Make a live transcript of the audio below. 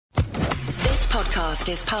podcast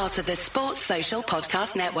is part of the Sports Social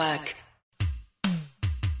Podcast Network.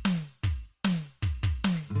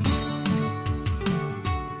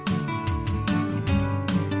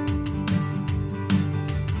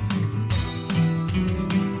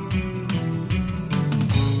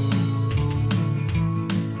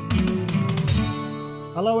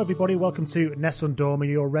 Hello everybody, welcome to Nessun Dorma,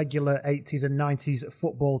 your regular 80s and 90s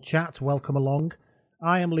football chat. Welcome along.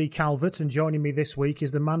 I am Lee Calvert, and joining me this week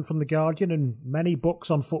is the man from The Guardian and many books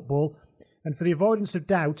on football. And for the avoidance of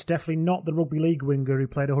doubt, definitely not the rugby league winger who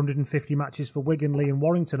played 150 matches for Wigan, Lee and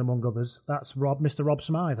Warrington, among others. That's Mr. Rob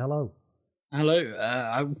Smythe. Hello.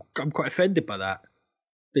 Hello. I'm quite offended by that.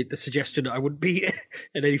 The suggestion that I wouldn't be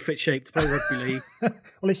in any fit shape to play rugby league.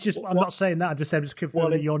 Well, it's just, I'm not saying that, I'm just saying, just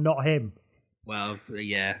confirming that you're not him. Well,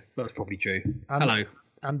 yeah, that's probably true. Hello.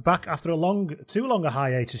 And back after too long a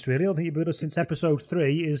hiatus, really. I don't think you've been with us since episode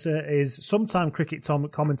 3, is sometime cricket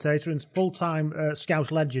commentator and full-time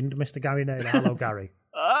Scouse legend, Mr. Gary Naylor. Hello, Gary.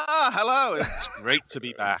 Hello. It's great to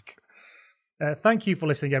be back. Thank you for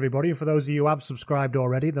listening, everybody. And for those of you who have subscribed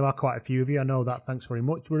already, there are quite a few of you. I know that. Thanks very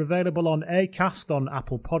much. We're available on Acast, on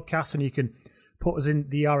Apple Podcasts, and you can put us in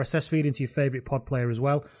the RSS feed into your favourite pod player as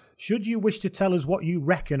well. Should you wish to tell us what you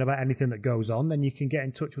reckon about anything that goes on, then you can get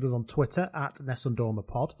in touch with us on Twitter at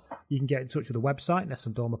NessundormaPod. You can get in touch with the website,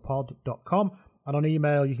 nessundormapod.com. And on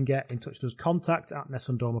email, you can get in touch with us, contact at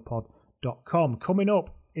nessundormapod.com. Coming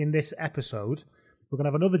up in this episode, we're going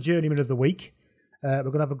to have another Journeyman of the Week. We're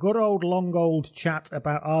going to have a good old chat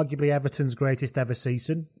about arguably Everton's greatest ever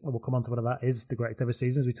season. And we'll come on to whether that is the greatest ever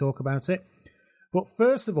season as we talk about it. But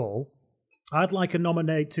first of all, I'd like to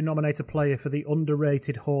nominate a player for the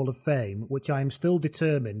underrated Hall of Fame, which I am still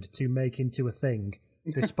determined to make into a thing,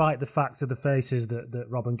 despite the fact of the faces that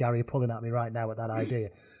Rob and Gary are pulling at me right now at that idea.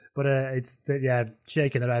 But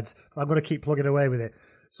shaking their heads. I'm going to keep plugging away with it.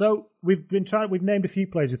 So we've named a few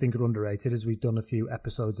players we think are underrated as we've done a few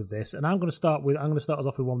episodes of this, and I'm going to start us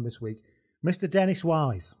off with one this week, Mr. Dennis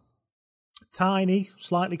Wise. Tiny,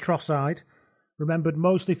 slightly cross-eyed. Remembered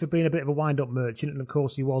mostly for being a bit of a wind-up merchant, and of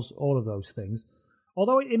course he was all of those things.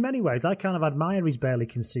 Although in many ways I kind of admire his barely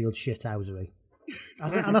concealed shithousery.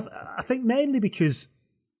 I think mainly because,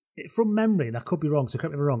 from memory, and I could be wrong, so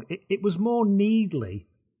correct me if I'm wrong, it was more needly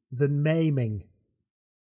than maiming.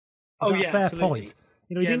 Fair absolutely. Point.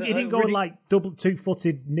 You know, he didn't go really, like double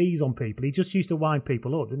two-footed knees on people. He just used to wind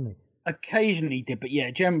people up, didn't he? Occasionally he did, but yeah,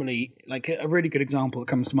 generally, like a really good example that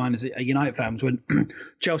comes to mind as a United fan was when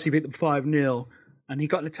Chelsea beat them 5-0 and he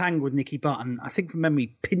got in a tangle with Nicky Butt, and I think from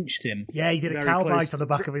memory pinched him. Yeah, he did a cow bite on the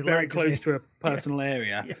back of his leg. Very close to a personal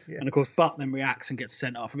area. Yeah. And of course Butt then reacts and gets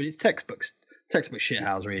sent off. I mean, it's textbook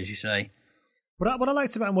shithousery, as you say. But what I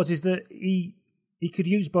liked about him is that he could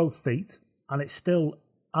use both feet, and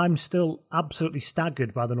I'm still absolutely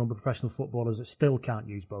staggered by the number of professional footballers that still can't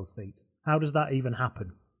use both feet. How does that even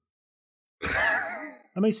happen?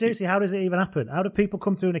 I mean, seriously, how does it even happen? How do people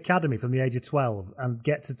come through an academy from the age of 12 and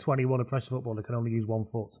get to 21 a professional footballer can only use one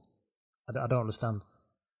foot? I don't understand.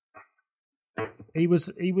 He was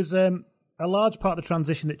a large part of the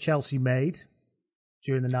transition that Chelsea made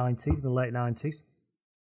during the 90s, the late 90s.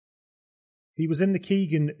 He was in the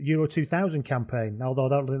Keegan Euro 2000 campaign, although I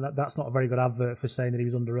don't think that's not a very good advert for saying that he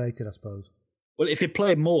was underrated, I suppose. Well, if he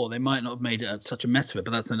played more, they might not have made such a mess of it,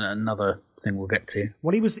 but that's another thing we'll get to.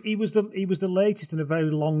 Well, he was the latest in a very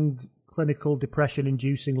long clinical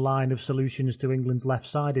depression-inducing line of solutions to England's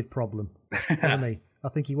left-sided problem, wasn't he? I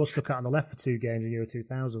think he was stuck out on the left for 2 games in Euro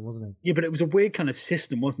 2000, wasn't he? Yeah, but it was a weird kind of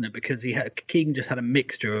system, wasn't it? Because Keegan just had a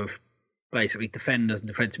mixture of basically defenders and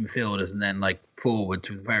defensive midfielders, and then like forwards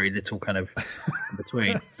with very little kind of in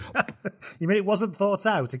between. You mean it wasn't thought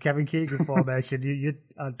out, a Kevin Keegan formation?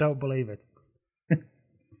 I don't believe it.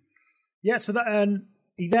 Yeah, so that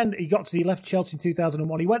he left Chelsea in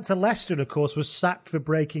 2001. He went to Leicester and, of course, was sacked for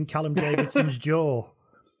breaking Callum Davidson's jaw,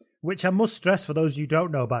 which I must stress for those of you who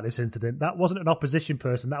don't know about this incident, that wasn't an opposition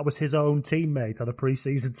person. That was his own teammate on a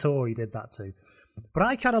pre-season tour he did that to. But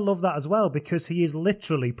I kind of love that as well because he is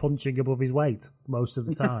literally punching above his weight most of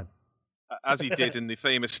the time. As he did in the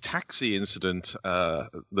famous taxi incident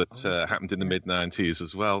that happened in the mid-90s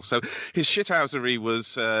as well. So his shithousery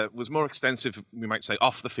was more extensive, we might say,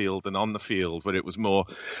 off the field than on the field, but it was more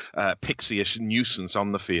pixie-ish nuisance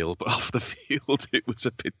on the field. But off the field, it was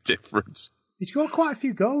a bit different. He scored quite a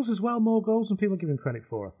few goals as well, more goals than people give him credit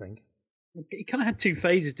for, I think. He kind of had 2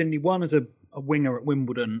 phases, didn't he? One as a winger at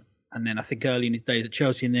Wimbledon, and then I think early in his days at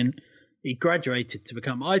Chelsea, and then he graduated to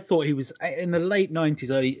become, I thought he was, in the late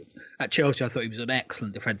 90s, early at Chelsea, I thought he was an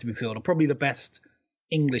excellent defensive midfielder, probably the best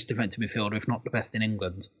English defensive midfielder, if not the best in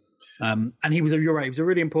England. And he was, you're right, he was a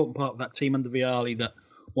really important part of that team under Vialli that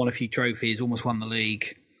won a few trophies, almost won the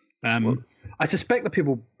league. I suspect that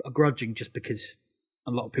people are grudging just because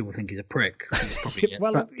a lot of people think he's a prick. That's probably it.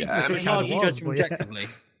 Well, it's hard to judge him objectively.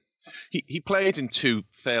 He played in two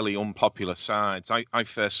fairly unpopular sides. I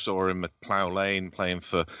first saw him at Plough Lane playing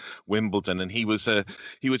for Wimbledon, and he was a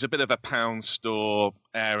bit of a pound store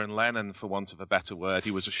Aaron Lennon, for want of a better word.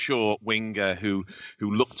 He was a short winger who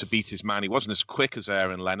looked to beat his man. He wasn't as quick as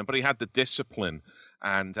Aaron Lennon, but he had the discipline.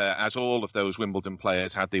 And as all of those Wimbledon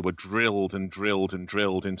players had, they were drilled and drilled and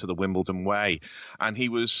drilled into the Wimbledon way. And he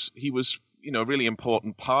was a really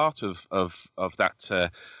important part of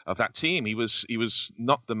that team. He was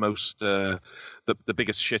not the most the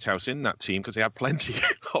biggest shithouse in that team, because he had plenty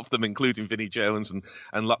of them, including Vinnie Jones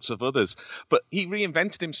and lots of others. But he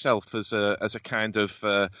reinvented himself as a kind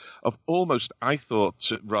of almost, I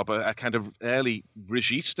thought, Rob, a kind of early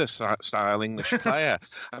regista style English player.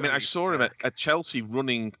 I mean, I saw him at Chelsea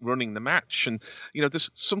running the match, and there's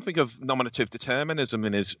something of nominative determinism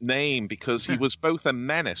in his name, because he was both a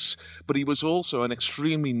menace, but he was also an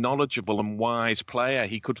extremely knowledgeable and wise player.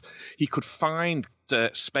 He could find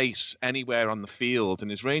space anywhere on the field, and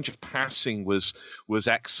his range of passing was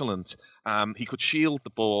excellent. He could shield the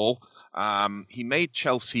ball. He made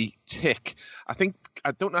Chelsea tick.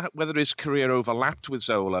 I don't know whether his career overlapped with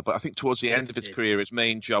Zola, but I think towards the end of his career, his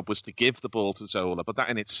main job was to give the ball to Zola. But that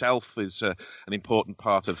in itself is an important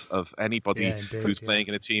part of anybody who's playing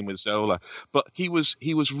in a team with Zola. But he was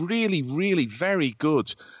really, really very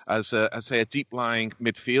good as a deep lying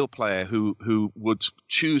midfield player who would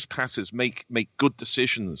choose passes, make good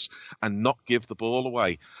decisions, and not give the ball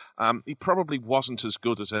away. He probably wasn't as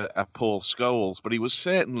good as a Paul Scholes, but he was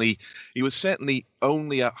certainly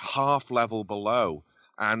only a half level below,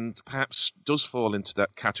 and perhaps does fall into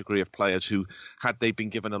that category of players who, had they been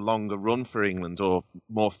given a longer run for England or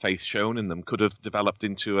more faith shown in them, could have developed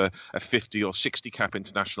into a 50 or 60 cap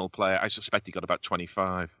international player. I suspect he got about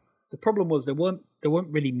 25. The problem was there weren't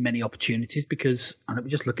really many opportunities, because, and let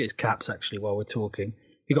me just look at his caps actually while we're talking.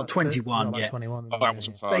 He got 21, yeah. 21, that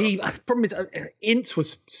wasn't far. But the problem is, Ince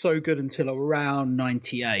was so good until around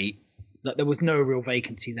 98 that there was no real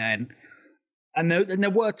vacancy then. And there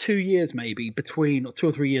were 2 years maybe between, or 2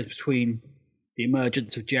 or 3 years between the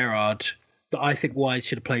emergence of Gerrard, that I think Wise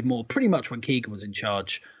should have played more, pretty much when Keegan was in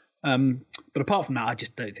charge. But apart from that, I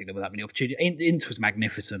just don't think there were that many opportunities. Ince was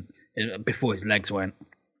magnificent before his legs went.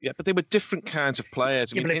 Yeah, but they were different kinds of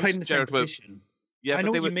players. But they played in the same position. I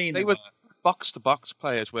know what you mean. They were box-to-box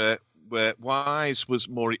players where Wise was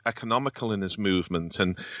more economical in his movement,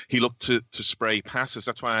 and he looked to spray passes.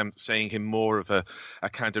 That's why I'm saying him more of a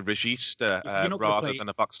kind of regista rather than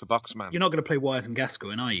a box-to-box man. You're not going to play Wise and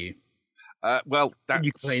Gascoigne, are you? Well, that's...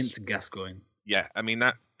 You can play Ince and Gascoigne. Yeah, I mean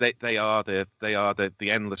that they are the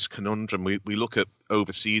endless conundrum. We look at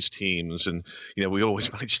overseas teams, and we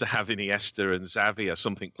always manage to have Iniesta and Xavi or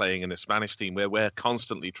something playing in a Spanish team, where we're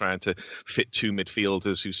constantly trying to fit two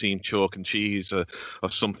midfielders who seem chalk and cheese or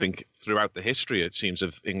something throughout the history, it seems,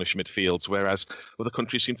 of English midfields, whereas other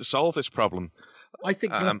countries seem to solve this problem. I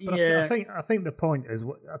think I think the point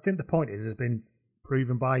has been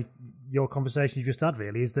proven by your conversation you just had.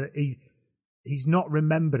 Really, is that he's not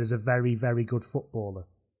remembered as a very, very good footballer.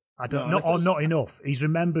 Not enough. He's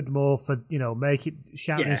remembered more for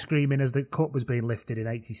shouting and screaming as the cup was being lifted in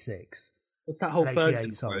 '86. What's that whole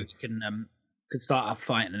Ferguson quote? Can start a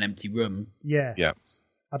fight in an empty room. Yeah.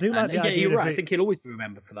 I do like the idea. You're right. I think he'll always be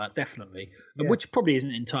remembered for that, definitely. Yeah. Which probably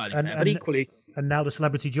isn't entirely fair, but equally. And now the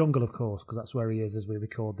Celebrity Jungle, of course, because that's where he is as we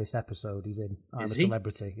record this episode. He's in I'm a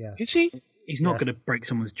Celebrity. Yeah. Is he? He's not going to break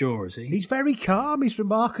someone's jaw, is he? He's very calm. He's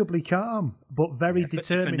remarkably calm, but very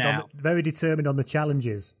determined. Very determined on the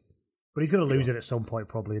challenges. But he's going to lose it at some point,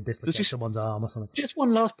 probably, and dislocate someone's arm or something. Just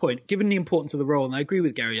one last point. Given the importance of the role, and I agree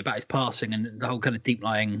with Gary about his passing and the whole kind of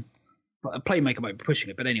deep-lying playmaker might be pushing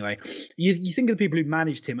it, but anyway, you think of the people who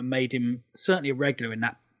managed him and made him certainly a regular in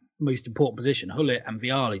that most important position, Hullet and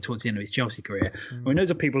Vialli, towards the end of his Chelsea career. I mean,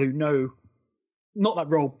 those are people who know, not that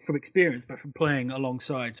role from experience, but from playing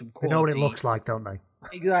alongside some quality. They know what it looks like, don't they?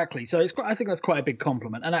 Exactly. So I think that's quite a big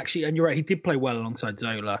compliment. And actually, and you're right, he did play well alongside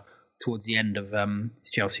Zola towards the end of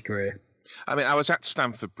his Chelsea career. I mean, I was at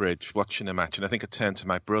Stamford Bridge watching a match, and I think I turned to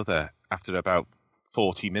my brother after about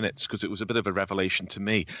 40 minutes because it was a bit of a revelation to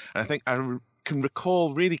me. And I think I can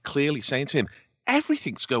recall really clearly saying to him,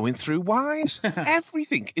 everything's going through Wise.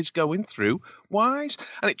 Everything is going through Wise.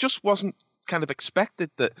 And it just wasn't kind of expected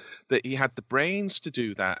that he had the brains to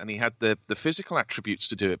do that and he had the physical attributes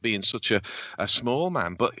to do it, being such a small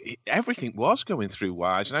man. But everything was going through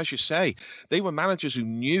Wise. And as you say, they were managers who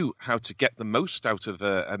knew how to get the most out of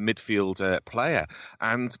a midfield player.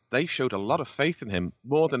 And they showed a lot of faith in him,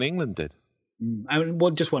 more than England did.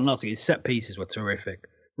 And just one last thing, his set pieces were terrific.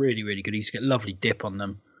 Really, really good. He used to get lovely dip on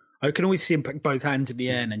them. I can always see him put both hands in the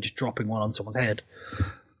air and then just dropping one on someone's head.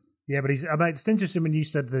 Yeah, but it's interesting when you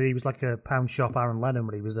said that he was like a pound shop Aaron Lennon,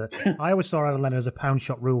 but he was I always saw Aaron Lennon as a pound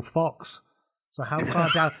shop Rule Fox. So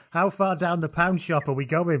how far down the pound shop are we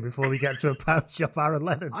going before we get to a pound shop Aaron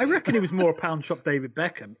Lennon? I reckon he was more a pound shop David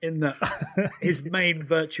Beckham in that his main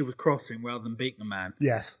virtue was crossing rather than beating a man.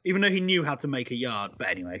 Yes. Even though he knew how to make a yard. But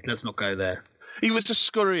anyway, let's not go there. He was a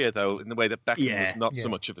scurrier, though, in the way that Beckham was not so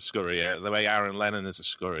much of a scurrier, the way Aaron Lennon is a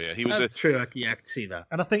scurrier. That's true. I can see that.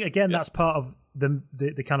 And I think, again, that's part of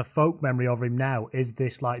the kind of folk memory of him now, is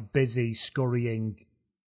this like busy, scurrying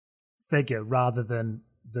figure rather than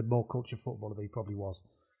the more culture footballer that he probably was.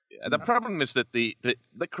 Yeah, the problem is that the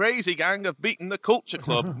crazy gang have beaten the culture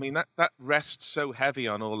club. I mean, that rests so heavy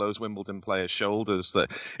on all those Wimbledon players' shoulders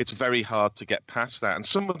that it's very hard to get past that. And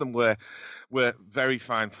some of them were very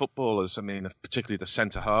fine footballers. I mean, particularly the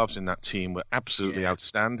centre halves in that team were absolutely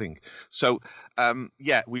outstanding. So,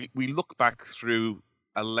 we look back through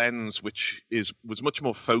a lens which was much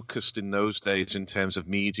more focused in those days in terms of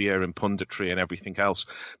media and punditry and everything else.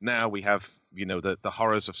 Now we have, the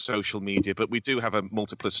horrors of social media, but we do have a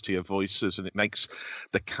multiplicity of voices, and it makes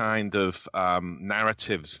the kind of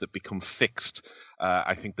narratives that become fixed.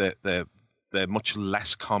 I think that they're much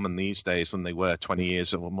less common these days than they were 20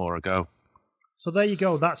 years or more ago. So there you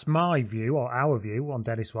go. That's my view, or our view, on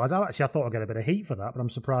Dennis Wise. I thought I'd get a bit of heat for that, but I'm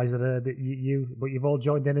surprised that you've all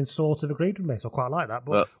joined in and sort of agreed with me. So I quite like that.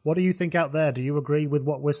 But what do you think out there? Do you agree with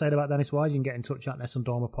what we're saying about Dennis Wise? You can get in touch at Ness and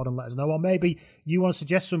Dormer Pod and let us know. Or maybe you want to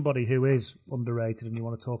suggest somebody who is underrated and you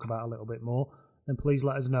want to talk about a little bit more, then please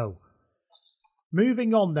let us know.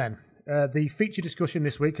 Moving on then, the feature discussion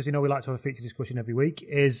this week, because we like to have a feature discussion every week,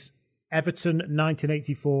 is Everton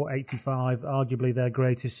 1984-85, arguably their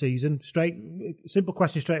greatest season. Simple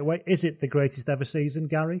question straight away. Is it the greatest ever season,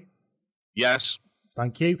 Gary? Yes.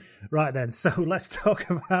 Thank you. Right then, so let's talk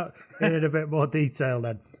about it in a bit more detail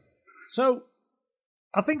then. So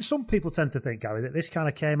I think some people tend to think, Gary, that this kind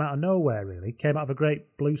of came out of nowhere, really. Came out of a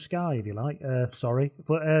great blue sky, if you like. Sorry.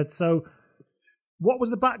 But so what was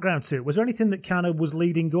the background to it? Was there anything that kind of was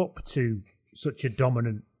leading up to such a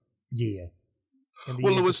dominant year?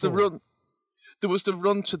 Well, there was the run. There was the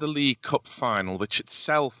run to the League Cup final, which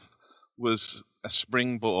itself was a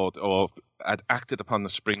springboard, or had acted upon the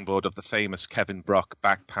springboard of the famous Kevin Brock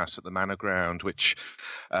back pass at the Manor Ground, which,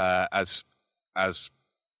 as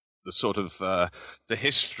the sort of the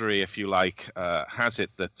history, if you like, has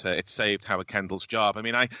it that it saved Howard Kendall's job. I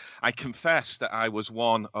mean, I confess that I was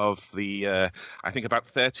one of the I think about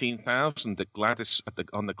 13,000 at Gladys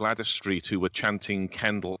on the Gladys Street who were chanting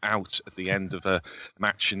Kendall out at the end of a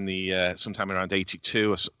match in the sometime around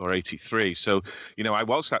 82 or 83. So I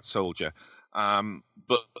was that soldier.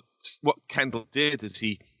 But what Kendall did is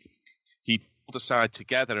he pulled the side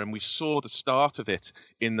together, and we saw the start of it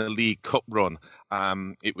in the League Cup run.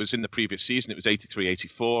 It was in the previous season. It was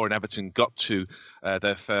 83-84, and Everton got to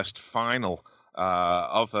their first final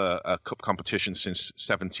of a cup competition since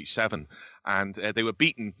 77, and they were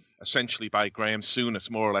beaten essentially by Graham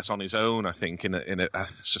Souness, more or less on his own, I think, in a I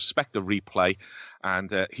suspect a replay,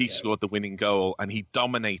 and he scored the winning goal, and he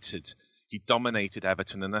dominated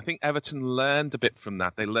Everton, and I think Everton learned a bit from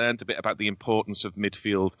that. They learned a bit about the importance of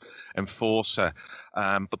midfield enforcer,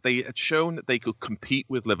 but they had shown that they could compete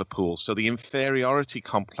with Liverpool. So the inferiority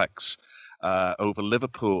complex over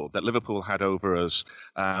Liverpool that Liverpool had over us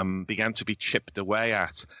began to be chipped away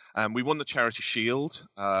at. We won the Charity Shield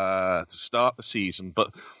to start the season,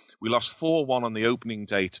 but we lost 4-1 on the opening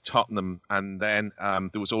day to Tottenham, and then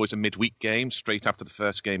there was always a midweek game straight after the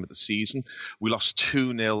first game of the season. We lost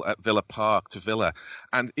 2-0 at Villa Park to Villa,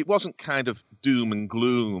 and it wasn't kind of doom and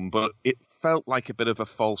gloom, but it felt like a bit of a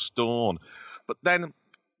false dawn. But then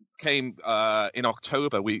came in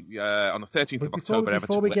October, on the 13th of October,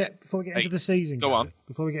 before we get into the season, go on.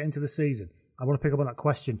 Before we get into the season, I want to pick up on that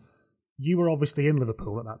question. You were obviously in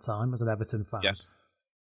Liverpool at that time as an Everton fan. Yes.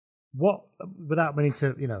 What, without wanting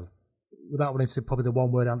to probably the one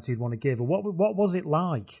word answer you'd want to give, what was it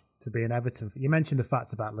like to be an Everton fan? You mentioned the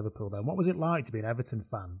facts about Liverpool then. What was it like to be an Everton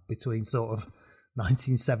fan between sort of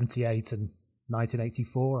 1978 and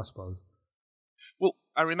 1984, I suppose? Well,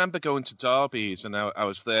 I remember going to derbies, and I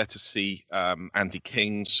was there to see Andy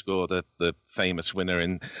King score the famous winner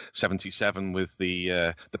in '77 with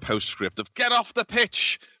the postscript of "Get off the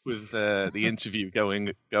pitch" with the interview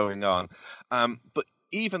going on. But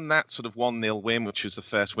even that sort of 1-0 win, which was the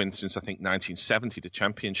first win since, I think, 1970, the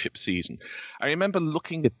championship season, I remember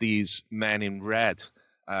looking at these men in red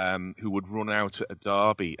who would run out at a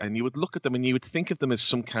derby, and you would look at them and you would think of them as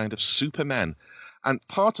some kind of supermen. And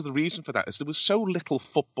part of the reason for that is there was so little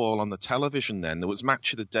football on the television then. There was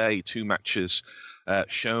match of the day, 2 matches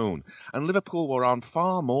shown. And Liverpool were on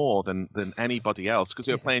far more than anybody else because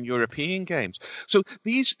they were playing European games. So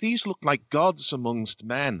these looked like gods amongst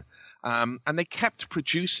men. And they kept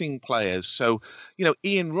producing players. So,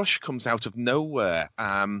 Ian Rush comes out of nowhere.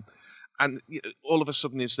 And all of a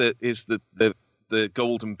sudden is the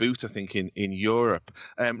golden boot, I think, in Europe.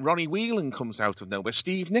 Ronnie Whelan comes out of nowhere.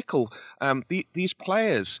 Steve Nicol, these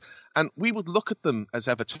players. And we would look at them as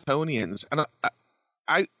Evertonians. And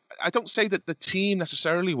I don't say that the team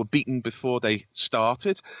necessarily were beaten before they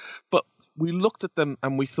started, but we looked at them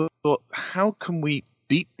and we thought, how can we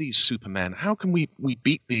beat these supermen? How can we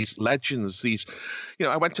beat these legends?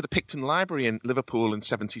 I went to the Picton Library in Liverpool in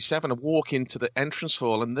 '77. I walk into the entrance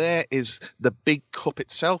hall, and there is the big cup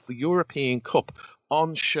itself, the European Cup,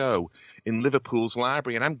 on show in Liverpool's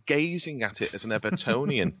library, and I'm gazing at it as an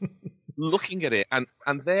Evertonian, looking at it, and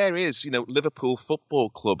there is, Liverpool Football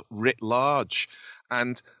Club writ large,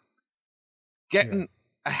 and getting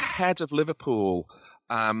ahead of Liverpool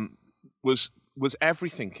was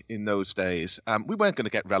everything in those days. We weren't going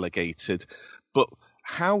to get relegated, but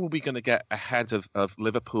how were we going to get ahead of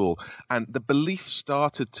Liverpool? And the belief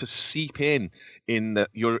started to seep in the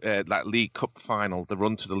that League Cup final, the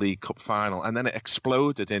run to the League Cup final, and then it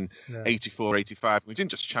exploded in '84, '85. We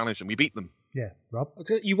didn't just challenge them; we beat them. Yeah, Rob,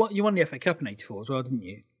 you won the FA Cup in '84 as well, didn't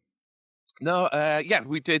you? No,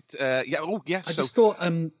 we did. I just thought.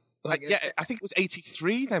 I think it was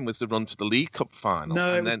 '83. Then was the run to the League Cup final.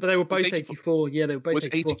 No, but they were both '84. Yeah, they were both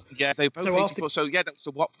 '84. They were both '84. So that was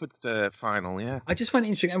the Watford final. Yeah. I just find it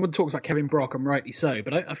interesting. Everyone talks about Kevin Brock, and rightly so.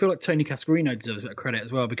 But I feel like Tony Cascarino deserves a bit of credit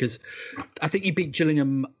as well, because I think he beat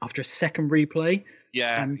Gillingham after a second replay.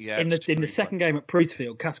 Yeah, and in the second game at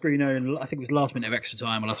Priestfield, Cascarino, and I think it was last minute of extra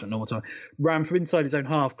time or last minute normal time, ran from inside his own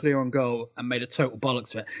half, clear on goal, and made a total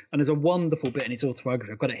bollocks of it. And there's a wonderful bit in his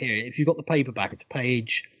autobiography. I've got it here. If you've got the paperback, it's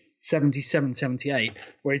page 77, 78,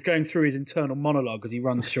 where he's going through his internal monologue as he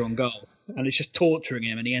runs through on goal, and it's just torturing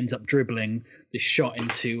him, and he ends up dribbling this shot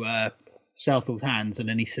into Southall's hands, and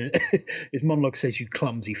then his monologue says, "You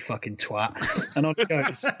clumsy fucking twat," and on it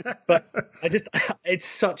goes. But it's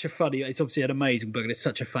such a funny, it's obviously an amazing book, and it's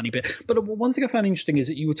such a funny bit. But one thing I found interesting is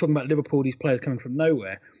that you were talking about Liverpool, these players coming from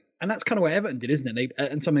nowhere, and that's kind of what Everton did, isn't it?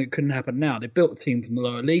 And something that couldn't happen now. They built a team from the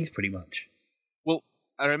lower leagues pretty much. Well,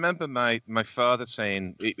 I remember my father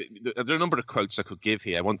saying, there are a number of quotes I could give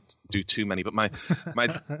here. I won't do too many, but my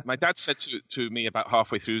dad said to me about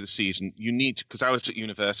halfway through the season, you need, because I was at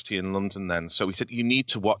university in London then, so he said, you need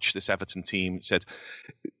to watch this Everton team. He said,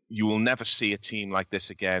 you will never see a team like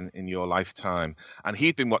this again in your lifetime. And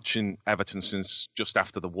he'd been watching Everton since just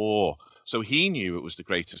after the war, so he knew it was the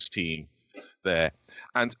greatest team there.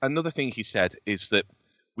 And another thing he said is that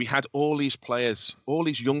we had all these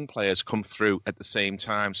young players come through at the same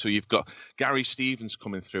time. So you've got Gary Stevens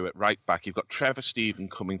coming through at right back. You've got Trevor Stephen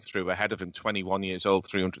coming through ahead of him, 21 years old,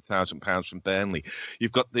 £300,000 from Burnley.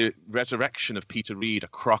 You've got the resurrection of Peter Reid, a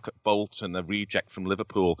crock at Bolton, a reject from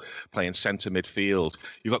Liverpool, playing centre midfield.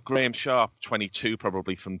 You've got Graham Sharp, 22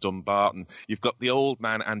 probably, from Dumbarton. You've got the old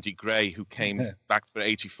man Andy Gray, who came back for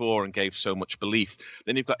 '84 and gave so much belief.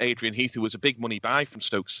 Then you've got Adrian Heath, who was a big money buy from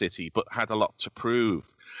Stoke City, but had a lot to prove.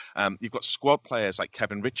 You've got squad players like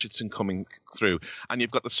Kevin Richardson coming through, and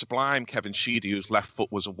you've got the sublime Kevin Sheedy, whose left foot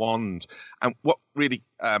was a wand. And what really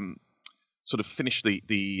sort of finished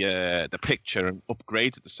the picture and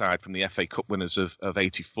upgraded the side from the FA Cup winners of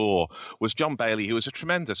 '84 was John Bailey, who was a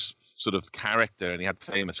tremendous sort of character, and he had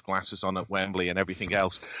famous glasses on at Wembley and everything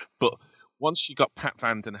else. But once you got Pat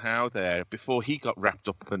Van Den Hauw there, before he got wrapped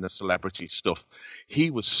up in the celebrity stuff, he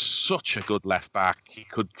was such a good left back. He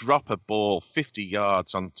could drop a ball 50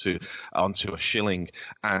 yards onto a shilling,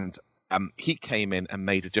 and he came in and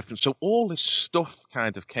made a difference. So all this stuff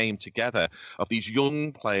kind of came together of these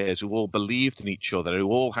young players who all believed in each other, who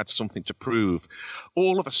all had something to prove.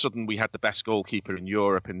 All of a sudden, we had the best goalkeeper in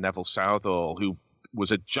Europe in Neville Southall, who was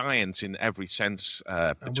a giant in every sense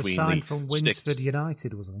between and was signed from Winsford sticks.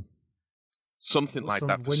 United, wasn't he? Something like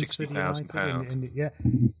that for £60,000. Yeah.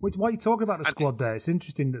 While you're talking about the squad there, it's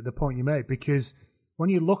interesting that the point you made, because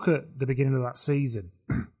when you look at the beginning of that season,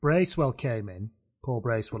 Bracewell came in, Paul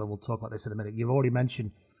Bracewell, and we'll talk about this in a minute. You've already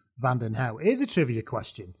mentioned Van Den Hauw. Here's a trivia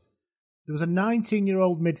question. There was a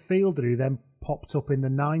 19-year-old midfielder who then popped up in the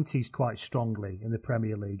 90s quite strongly in the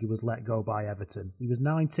Premier League, who was let go by Everton. He was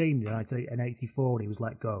 19 in '84 and he was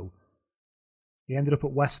let go. He ended up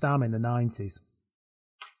at West Ham in the 90s.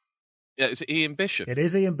 Yeah, is it Ian Bishop? It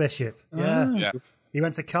is Ian Bishop. Yeah. He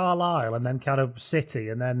went to Carlisle and then kind of City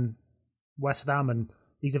and then West Ham and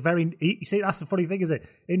He's you see, that's the funny thing, isn't it?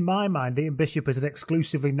 In my mind, Ian Bishop is an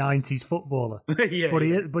exclusively 90s footballer. But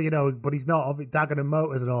he's not. Dagenham and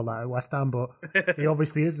Motors and all that at West Ham, but he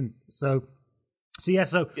obviously isn't. So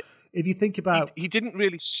if you think about... He didn't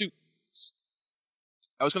really suit...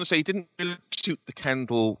 I was going to say he didn't really suit the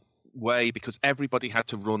Kendall way because everybody had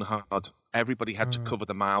to run hard. Everybody had to cover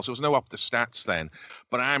the miles. There was no up the stats then.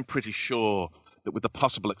 But I'm pretty sure that with the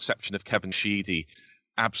possible exception of Kevin Sheedy,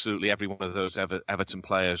 absolutely every one of those Everton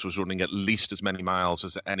players was running at least as many miles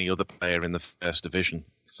as any other player in the first division.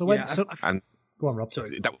 Go on, Rob.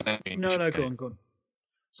 Sorry. Go on.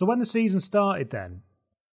 So when the season started then,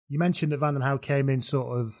 you mentioned that Van den Hauwe came in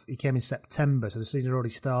he came in September, so the season had already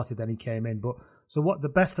started, then he came in. But so what the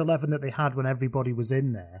best 11 that they had when everybody was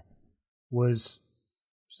in there was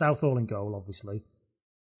Southall in goal, obviously,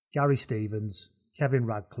 Gary Stevens, Kevin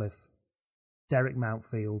Radcliffe, Derek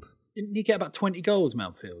Mountfield. Didn't he get about 20 goals,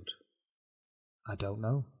 Mountfield? I don't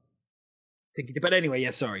know. But anyway,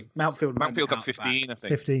 yeah, sorry. Mountfield got 15, I think.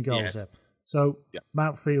 15 goals, yeah. So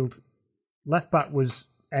Mountfield, left back was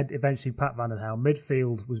eventually Pat Van den Hauwe.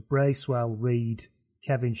 Midfield was Bracewell, Reid,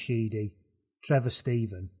 Kevin Sheedy, Trevor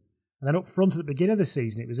Stephen. And then up front at the beginning of the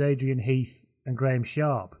season, it was Adrian Heath and Graham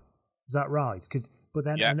Sharp. Is that right?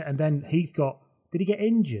 And then Heath did he get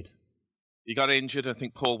injured? He got injured. I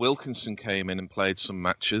think Paul Wilkinson came in and played some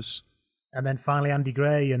matches. And then finally Andy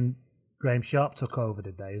Gray and Graham Sharp took over,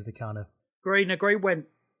 did they? As the kind of... Gray went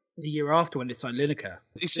the year after when they signed Lineker.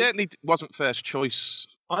 He certainly wasn't first choice.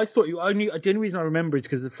 I thought the only reason I remember is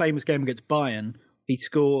because the famous game against Bayern, he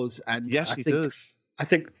scores, and yes, he does. I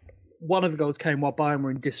think one of the goals came while Bayern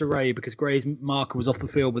were in disarray because Gray's marker was off the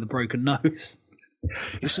field with a broken nose.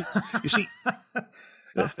 You see,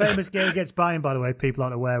 that famous game against Bayern, by the way, people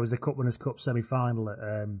aren't aware, was the Cup Winners' Cup semi-final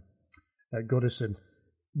at Goodison.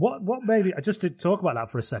 What made me, just to talk about that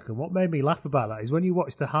for a second, what made me laugh about that is when you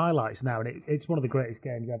watch the highlights now, and it's one of the greatest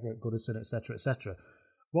games ever at Goodison, etc., etc.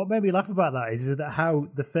 What made me laugh about that is that how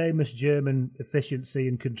the famous German efficiency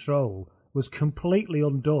and control was completely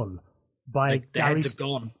undone by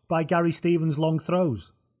Gary Stevens' long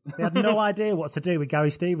throws. They had no idea what to do with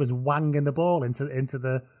Gary Stevens wanging the ball into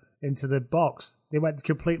the box. They went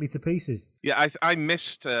completely to pieces. Yeah, I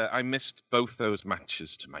missed both those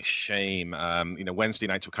matches to my shame. Wednesday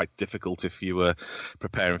nights were quite difficult if you were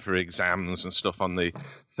preparing for exams and stuff on the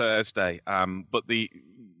Thursday. But the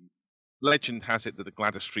legend has it that the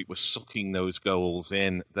Gladys Street was sucking those goals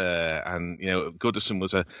in there, and Goodison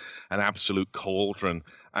was an absolute cauldron.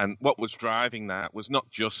 And what was driving that was not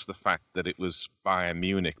just the fact that it was Bayern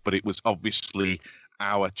Munich, but it was obviously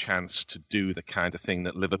our chance to do the kind of thing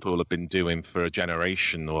that Liverpool have been doing for a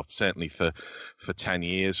generation, or certainly for 10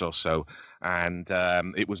 years or so. And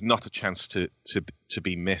it was not a chance to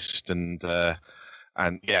be missed. And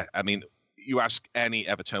yeah, I mean, you ask any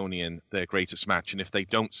Evertonian their greatest match, and if they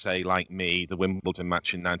don't say, like me, the Wimbledon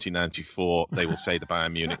match in 1994, they will say the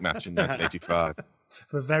Bayern Munich match in 1985.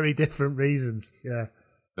 For very different reasons, yeah.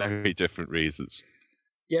 Very different reasons.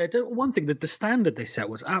 Yeah, one thing, that the standard they set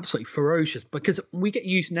was absolutely ferocious, because we get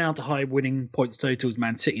used now to high winning points totals,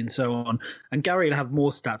 Man City and so on, and Gary will have more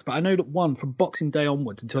stats, but I know that from Boxing Day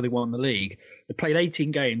onwards until they won the league, they played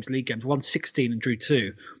 18 league games, won 16 and drew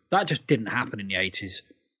 2. That just didn't happen in the 80s.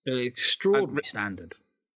 Extraordinary standard.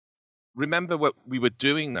 Remember what we were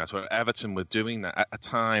doing that, or Everton were doing that at a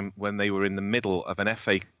time when they were in the middle of an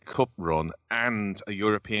FA Cup run and a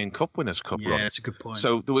European Cup Winners' Cup run. Yeah, that's a good point.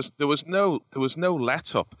 So there was no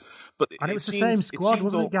let up. But it was the same squad,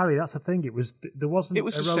 wasn't it, Gary? That's the thing. There wasn't a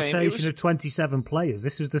rotation of 27 players.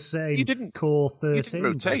 This was the same core 13. You didn't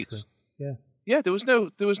rotate. Basically. Yeah. Yeah, there was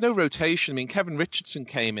no rotation. I mean, Kevin Richardson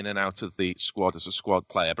came in and out of the squad as a squad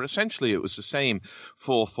player, but essentially it was the same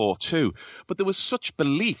 4-4-2. But there was such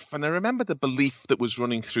belief, and I remember the belief that was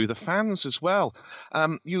running through the fans as well.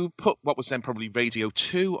 You put what was then probably Radio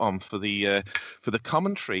 2 on for the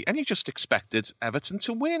commentary, and you just expected Everton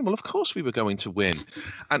to win. Well, of course we were going to win,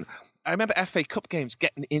 and I remember FA Cup games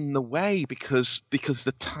getting in the way because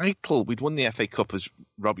the title, we'd won the FA Cup, as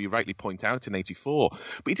Rob, you rightly point out, in 84,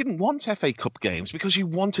 but you didn't want FA Cup games because you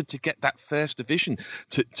wanted to get that first division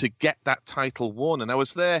to get that title won. And I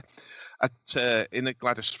was there in the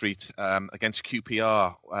Gladys Street against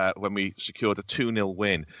QPR when we secured a 2-0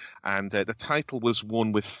 win, and the title was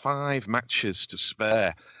won with 5 matches to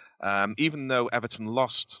spare. Even though Everton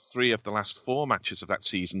lost 3 of the last 4 matches of that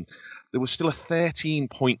season, there was still a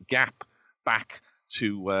 13-point gap back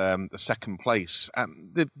to the second place.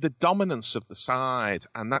 The dominance of the side,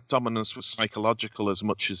 and that dominance was psychological as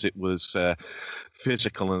much as it was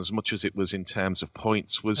physical, and as much as it was in terms of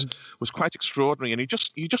points, was quite extraordinary. And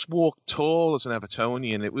you just walked tall as an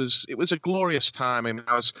Evertonian. It was a glorious time. I mean,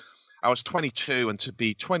 I was 22, and to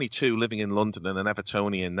be 22 living in London and an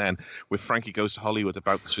Evertonian then, with Frankie Goes to Hollywood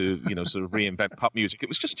about to, sort of reinvent pop music, it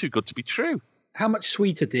was just too good to be true. How much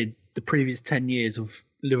sweeter did the previous 10 years of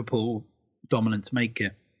Liverpool dominance make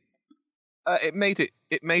it? It made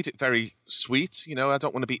it very sweet. I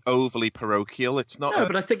don't want to be overly parochial. It's not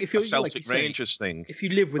but I think if you're Celtic like you Rangers say, thing. If you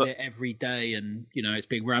live with it every day, and it's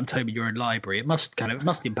being rammed home in your own library, it must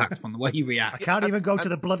impact on the way you react. I can't even go to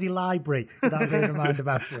the bloody library without being reminded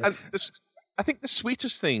about it. And I think the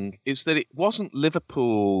sweetest thing is that it wasn't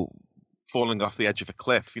Liverpool falling off the edge of a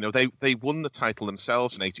cliff. They won the title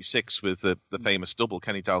themselves in '86 with the famous double,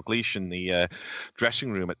 Kenny Dalglish in the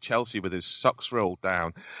dressing room at Chelsea with his socks rolled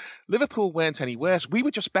down. Liverpool weren't any worse. We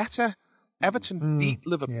were just better. Everton beat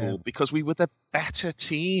Liverpool because we were the better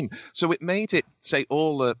team. So it made it, say,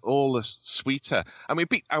 all the sweeter. I mean,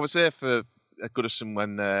 I was there for Goodison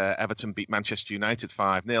when Everton beat Manchester United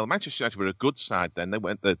 5-0. Manchester United were a good side then. They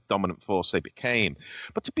weren't the dominant force they became.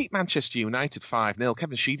 But to beat Manchester United 5-0,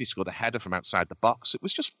 Kevin Sheedy scored a header from outside the box. It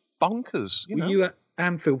was just bonkers. Were you at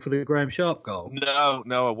Anfield for the Graham Sharp goal?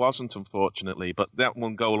 No, I wasn't, unfortunately. But that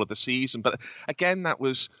one goal of the season. But again, that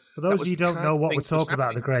was... For those of you who don't know what we're talking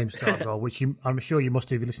about, the Graham Sharp goal, which I'm sure you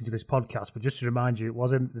must have listened to this podcast, but just to remind you, it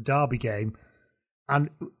was in the Derby game.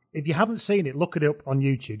 And if you haven't seen it, look it up on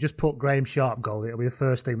YouTube. Just put Graham Sharp goal. It'll be the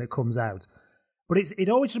first thing that comes out. But it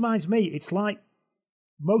always reminds me, it's like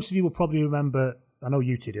most of you will probably remember, I know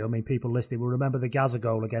you two do, I mean, people listening will remember the Gaza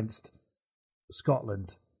goal against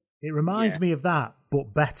Scotland. It reminds me of that,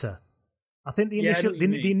 but better. I think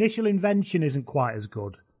the initial invention isn't quite as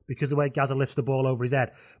good because the way Gaza lifts the ball over his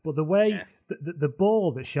head. But the way the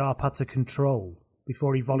ball that Sharp had to control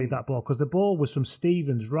before he volleyed that ball, because the ball was from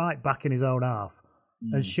Stevens right back in his own half.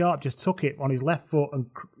 And Sharp just took it on his left foot and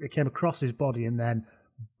it came across his body and then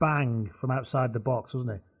bang from outside the box,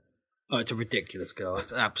 wasn't it? Oh, it's a ridiculous goal.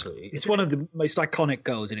 It's one of the most iconic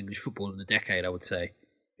goals in English football in the decade, I would say.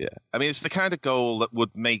 Yeah. I mean, it's the kind of goal that would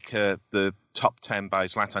make the top 10 by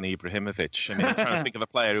Zlatan Ibrahimovic. I mean, I'm trying to think of a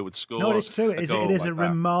player who would score. No, it's true. It is a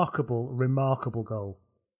remarkable, remarkable goal.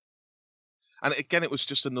 And again, it was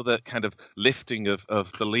just another kind of lifting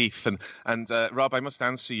of belief. And Rob, I must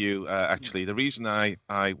answer you, actually. The reason I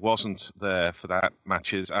wasn't there for that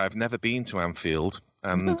match is I've never been to Anfield,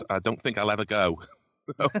 and I don't think I'll ever go.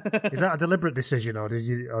 Is that a deliberate decision, or have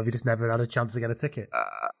you just never had a chance to get a ticket?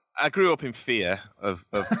 I grew up in fear of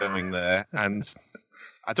going there, and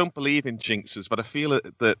I don't believe in jinxes, but I feel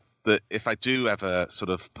that if I do ever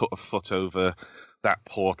sort of put a foot over that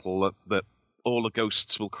portal, that all the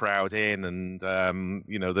ghosts will crowd in, and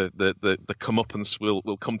the comeuppance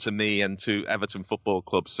will come to me and to Everton Football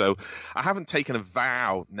Club. So I haven't taken a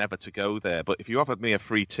vow never to go there. But if you offered me a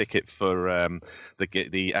free ticket for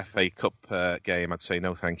the FA Cup game, I'd say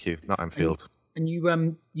no, thank you, not Anfield. And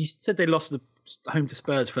you said they lost home to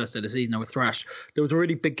Spurs first day of the season. They were thrashed. There was a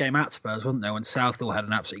really big game at Spurs, wasn't there? When Southall had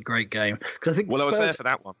an absolutely great game. Because I think I was there for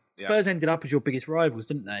that one. Spurs ended up as your biggest rivals,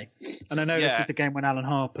 didn't they? And I know this is the game when Alan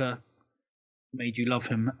Harper made you love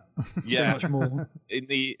him so much more. In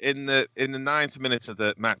the 9th minute of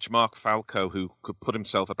the match, Mark Falco, who could put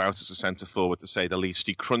himself about as a centre forward to say the least,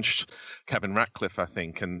 he crunched Kevin Ratcliffe, I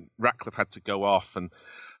think, and Ratcliffe had to go off. And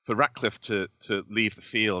for Ratcliffe to leave the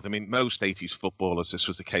field, I mean, most 80s footballers, this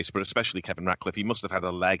was the case, but especially Kevin Ratcliffe, he must have had a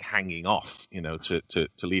leg hanging off,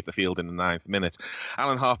 to leave the field in the 9th minute.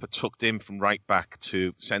 Alan Harper tucked in from right back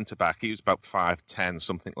to centre back. He was about 5'10",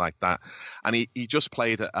 something like that. And he just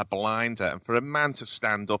played a blinder. And for a man to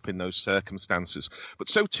stand up in those circumstances, but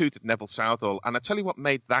so too did Neville Southall. And I tell you what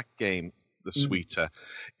made that game the sweeter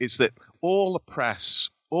is that all the press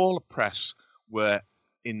were...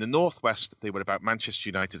 In the Northwest, they were about Manchester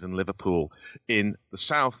United and Liverpool. In the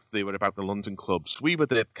South, they were about the London clubs. We were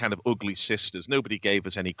the kind of ugly sisters. Nobody gave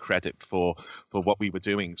us any credit for what we were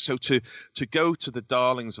doing. So to go to the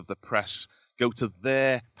darlings of the press, go to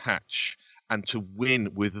their patch, and to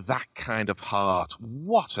win with that kind of heart,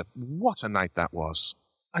 what a night that was.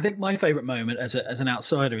 I think my favourite moment as an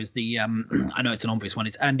outsider is the I know it's an obvious one.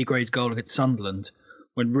 It's Andy Gray's goal against Sunderland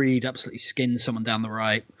when Reed absolutely skins someone down the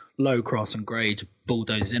right. Low cross and Gray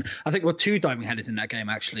bulldozes in. I think there were 2 diving headers in that game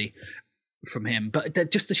actually from him,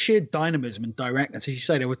 but just the sheer dynamism and directness, as you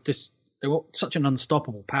say, they were such an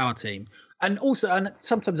unstoppable power team. And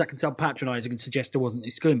sometimes that can sound patronising and suggest there wasn't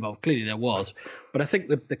any skill involved. Clearly there was, but I think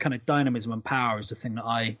the kind of dynamism and power is the thing that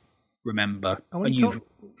I remember.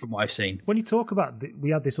 From what I've seen. When you talk about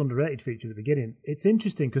we had this underrated feature at the beginning, it's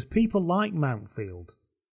interesting because people like Mountfield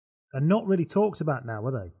are not really talked about now,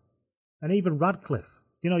 are they? And even Radcliffe.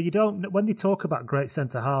 You don't, when they talk about great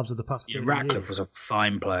centre halves of the past 30 Radcliffe years, was a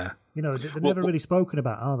fine player. They're never really spoken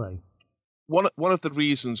about, are they? One of the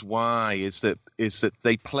reasons why is that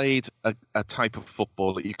they played a type of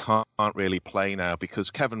football that you can't really play now,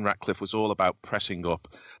 because Kevin Ratcliffe was all about pressing up,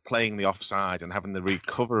 playing the offside and having the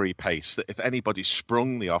recovery pace that if anybody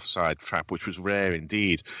sprung the offside trap, which was rare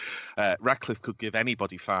indeed, Ratcliffe could give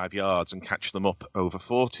anybody 5 yards and catch them up over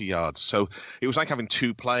 40 yards. So it was like having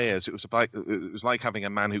two players. It was like having a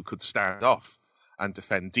man who could stand off and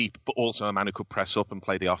defend deep, but also a man who could press up and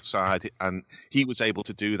play the offside. And he was able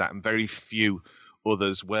to do that, and very few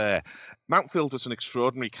others were. Mountfield was an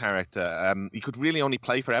extraordinary character. He could really only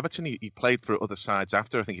play for Everton. He played for other sides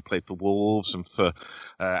after. I think he played for Wolves and for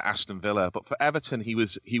Aston Villa. But for Everton, he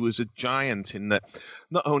was a giant in that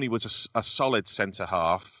not only was a solid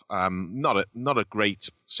centre-half, not a great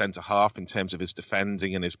centre-half in terms of his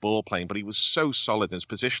defending and his ball playing, but he was so solid and his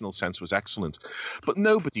positional sense was excellent. But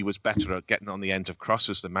nobody was better at getting on the end of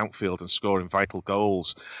crosses than Mountfield and scoring vital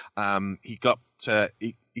goals.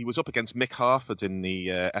 He was up against Mick Harford in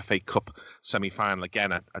the FA Cup semi-final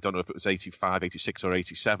again. I don't know if it was 85, 86 or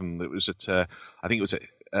 87. It was I think it was at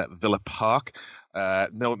Villa Park.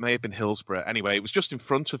 No, it may have been Hillsborough. Anyway, it was just in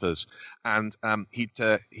front of us. And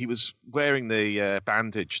he was wearing the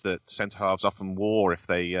bandage that centre-halves often wore if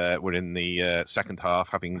they were in the second half,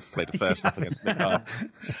 having played the first half against Mick Harford.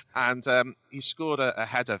 And he scored a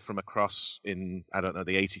header from a cross in, the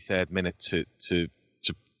 83rd minute to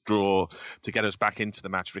draw to get us back into the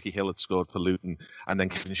match. Ricky Hill had scored for Luton, and then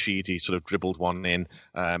Kevin Sheedy sort of dribbled one in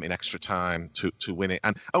extra time to win it.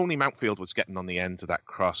 And only Mountfield was getting on the end of that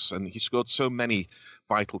cross, and he scored so many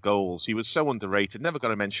vital goals. He was so underrated, never got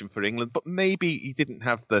a mention for England, but maybe he didn't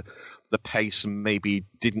have the pace and maybe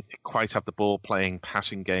didn't quite have the ball-playing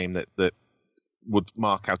passing game that would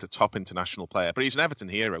mark out a top international player. But he's an Everton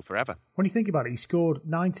hero forever. When you think about it, he scored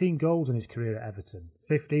 19 goals in his career at Everton,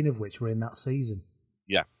 15 of which were in that season.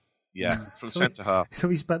 Yeah, from centre half. So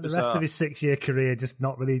he spent the rest of his 6-year career just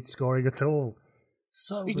not really scoring at all.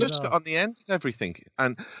 So he just got on the end of everything.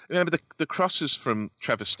 And remember, the crosses from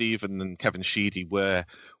Trevor Stephen and Kevin Sheedy were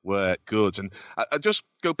good. And I just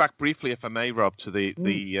go back briefly, if I may, Rob, to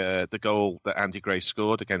the goal that Andy Gray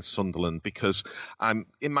scored against Sunderland, because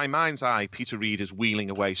in my mind's eye, Peter Reid is wheeling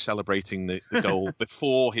away celebrating the goal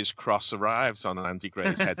before his cross arrives on Andy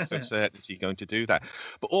Gray's head. So certain is he going to do that.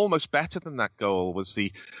 But almost better than that goal was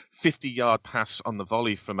the 50-yard pass on the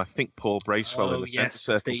volley from, I think, Paul Bracewell in the centre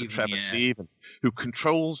circle to Trevor Stephen, who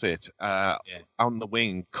controls it on the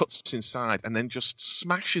wing, cuts inside, and then just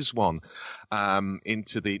smashes one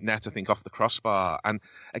into the net, I think, off the crossbar. And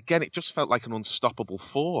again, it just felt like an unstoppable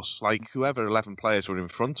force. Like whoever 11 players were in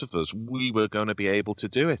front of us, we were going to be able to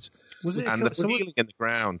do it. And the feeling in the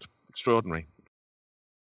ground, extraordinary.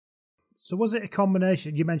 So was it a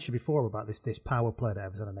combination? You mentioned before about this power play that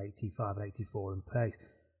Everton in 85 and 84 and pace.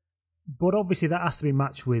 But obviously that has to be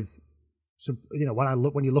matched with some,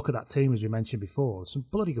 when you look at that team, as we mentioned before, some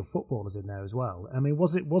bloody good footballers in there as well. I mean,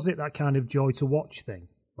 was it that kind of joy to watch thing,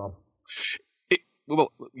 Rob?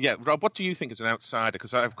 Well, yeah, Rob, what do you think as an outsider?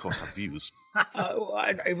 Because I, of course, have views.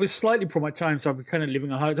 It was slightly before my time, so I'm kind of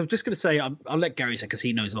living a high. I'm just going to say, I'll let Gary say because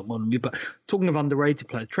he knows a lot more than me. But talking of underrated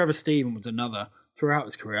players, Trevor Stephen was another throughout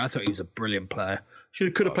his career. I thought he was a brilliant player.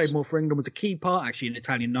 Could have played more for England. Was a key part actually in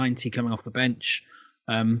Italian '90 coming off the bench.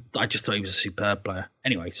 I just thought he was a superb player.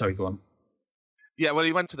 Anyway, sorry, go on. Yeah, well,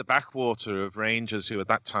 he went to the backwater of Rangers, who at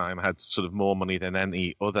that time had sort of more money than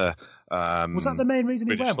any other. Was that the main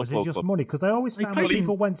reason he went? Was it just money? Because I always found when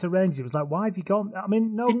people went to Rangers, it was like, why have you gone? I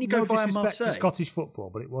mean, no disrespect to Scottish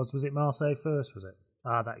football, but was it Marseille first? Was it?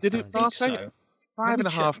 Did it Marseille? So.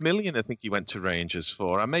 5.5 million, I think he went to Rangers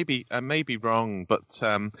for. I may be wrong, but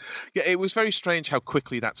it was very strange how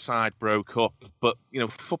quickly that side broke up. But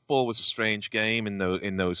football was a strange game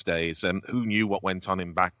in those days. Who knew what went on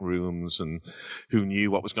in back rooms, and who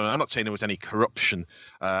knew what was going on? I'm not saying there was any corruption.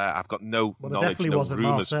 I've got no knowledge. There definitely wasn't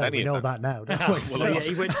Marseille. We know that now.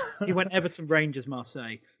 He went Everton, Rangers,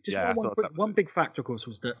 Marseille. One big factor, of course,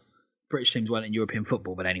 was that British teams weren't in European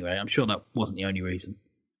football. But anyway, I'm sure that wasn't the only reason.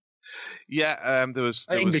 Yeah, there was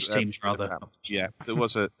English teams rather. Yeah, there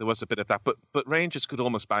was a bit of that, but Rangers could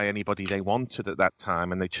almost buy anybody they wanted at that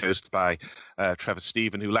time, and they chose to buy Trevor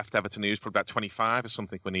Stephen, who left Everton. He was probably about 25 or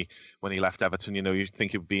something when he left Everton. You'd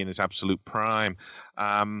think he would be in his absolute prime,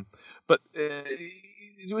 but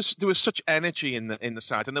there was such energy in the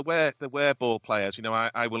side, and there were ball players.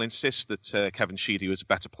 I will insist that Kevin Sheedy was a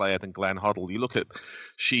better player than Glenn Hoddle. You look at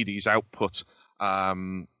Sheedy's output.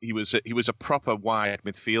 He was a proper wide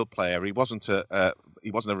midfield player. He wasn't a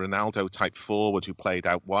Ronaldo type forward who played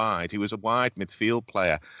out wide. He was a wide midfield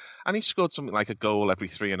player, and he scored something like a goal every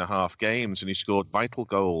 3.5 games, and he scored vital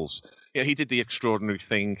goals. He did the extraordinary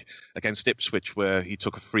thing against Ipswich where he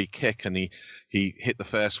took a free kick and he hit the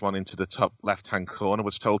first one into the top left-hand corner,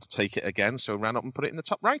 was told to take it again, so ran up and put it in the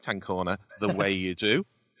top right-hand corner, the way you do.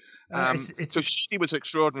 So Sheedy was an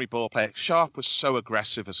extraordinary ball player. Sharp was so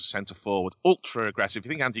aggressive as a centre forward, ultra aggressive. If you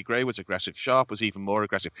think Andy Gray was aggressive, Sharp was even more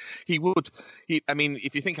aggressive. If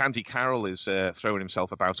you think Andy Carroll is throwing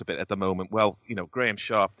himself about a bit at the moment, well, Graham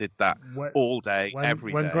Sharp did that all day,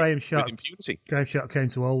 every day, with impunity. Graham Sharp came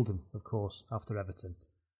to Oldham, of course, after Everton,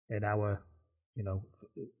 in our,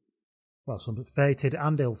 some fated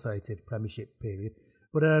and ill-fated Premiership period.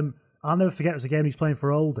 But I'll never forget, it was a game he's playing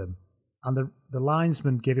for Oldham, and the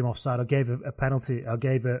linesman gave him offside, or gave a penalty, or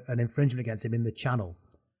gave an infringement against him in the channel.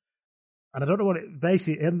 And I don't know what it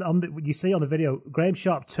basically. You see on the video, Graham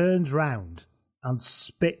Sharp turns round and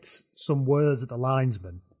spits some words at the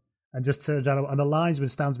linesman, and just turns around, and the linesman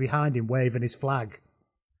stands behind him waving his flag,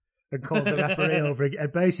 and calls the referee over,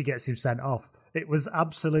 and basically gets him sent off. It was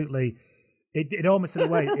absolutely. It almost, in a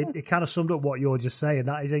way, it kind of summed up what you're just saying.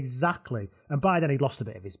 That is exactly. And by then, he'd lost a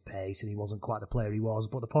bit of his pace, and he wasn't quite the player he was.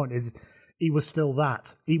 But the point is, he was still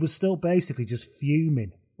that. He was still basically just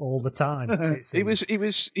fuming all the time. He was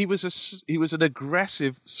an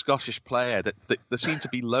aggressive Scottish player that there seemed to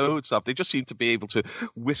be loads of. They just seemed to be able to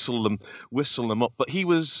whistle them up. But he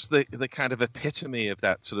was the kind of epitome of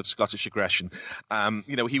that sort of Scottish aggression.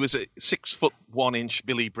 He was a 6'1"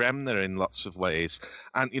 Billy Bremner in lots of ways,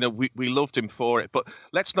 and we loved him for it. But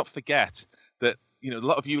let's not forget that. A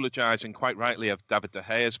lot of eulogising, quite rightly, of David De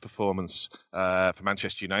Gea's performance for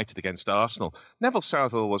Manchester United against Arsenal. Neville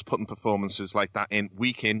Southall was putting performances like that in,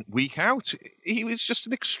 week out. He was just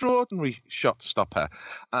an extraordinary shot stopper.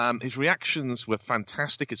 His reactions were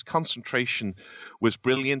fantastic. His concentration was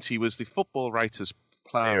brilliant. He was the Football Writers'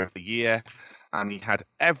 Player of the Year, and he had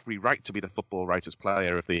every right to be the Football Writers'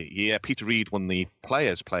 Player of the Year. Peter Reid won the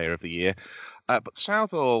Players' Player of the Year. But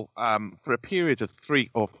Southall, for a period of 3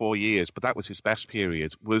 or 4 years, but that was his best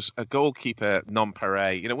period, was a goalkeeper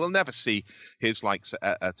nonpareil. We'll never see his likes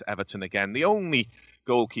at Everton again. The only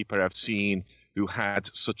goalkeeper I've seen who had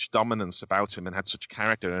such dominance about him and had such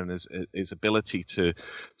character and his ability to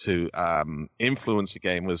influence the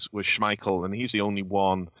game was Schmeichel, and he's the only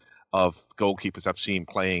one of goalkeepers I've seen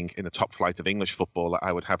playing in the top flight of English football that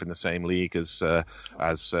I would have in the same league as Southall.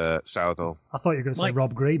 I thought you were going to say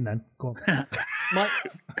Rob Green then. Go on.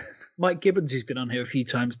 Mike Gibbons, who's been on here a few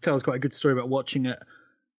times, tells quite a good story about watching it.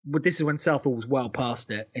 But this is when Southall was well past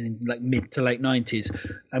it, in like mid to late 90s,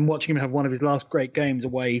 and watching him have one of his last great games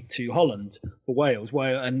away to Holland for Wales,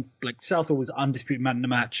 and Southall was undisputed man in the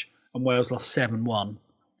match, and Wales lost 7-1.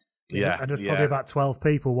 Yeah, and there's probably about 12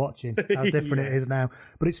 people watching. How different it is now.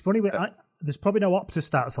 But it's funny, there's probably no Opta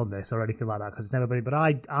stats on this or anything like that because it's never been. But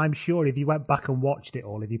I'm sure if you went back and watched it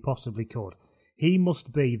all, if you possibly could, he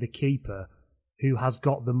must be the keeper who has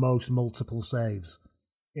got the most multiple saves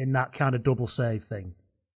in that kind of double save thing.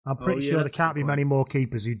 I'm pretty sure there can't be many more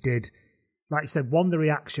keepers who did, like you said, one, the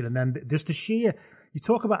reaction, and then just the sheer. You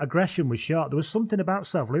talk about aggression with Sharp. There was something about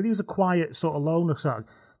Southall. He was a quiet sort of loner sort.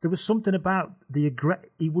 There was something about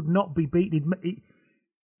he would not be beaten.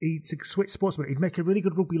 He's a switch sportsman. He'd make a really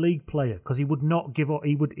good rugby league player because he would not give up.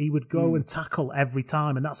 He would go and tackle every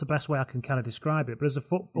time, and that's the best way I can kind of describe it. But as a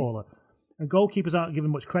footballer, and goalkeepers aren't given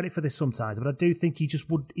much credit for this sometimes, but I do think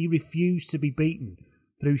he refused to be beaten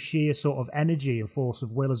through sheer sort of energy and force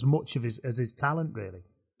of will as much of as his talent, really.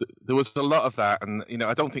 There was a lot of that, and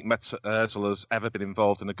I don't think Mesut Ozil has ever been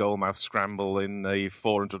involved in a goalmouth scramble in the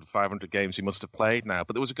 400 or 500 games he must have played now.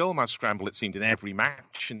 But there was a goalmouth scramble, it seemed, in every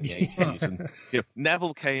match in the 80s, and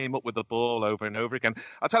Neville came up with the ball over and over again.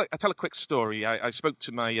 I'll tell a quick story. I spoke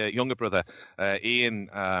to my younger brother Ian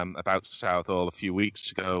about Southall a few weeks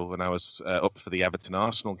ago when I was up for the Everton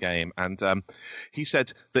Arsenal game, and he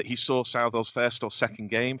said that he saw Southall's first or second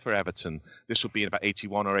game for Everton. This would be in about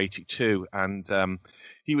 81 or 82, and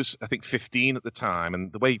he was, I think, 15 at the time,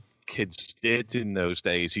 and the way kids did in those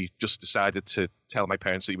days, he just decided to tell my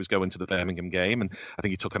parents that he was going to the Birmingham game, and I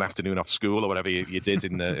think he took an afternoon off school or whatever you did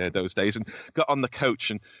in those days, and got on the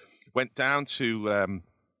coach and went down to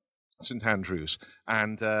St Andrews,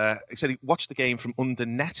 and he said he watched the game from under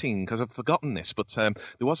netting, because I've forgotten this, but there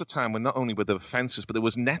was a time when not only were there fences, but there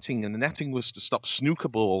was netting, and the netting was to stop snooker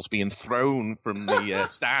balls being thrown from the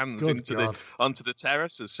stands onto the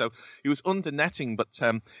terraces. So he was under netting, but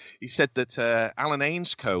he said that Alan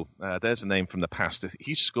Ainscoe, there's a name from the past,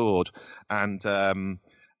 he scored,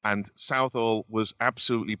 and Southall was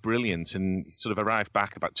absolutely brilliant, and sort of arrived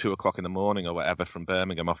back about 2:00 in the morning or whatever from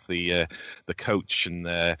Birmingham off the coach, and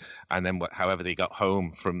then however they got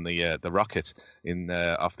home from the Rocket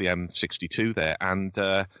off the M62 there, and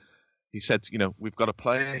he said, we've got a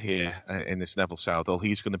player here in this Neville Southall.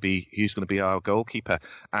 He's going to be our goalkeeper.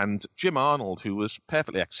 And Jim Arnold, who was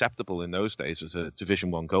perfectly acceptable in those days as a Division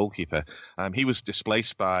 1 goalkeeper, he was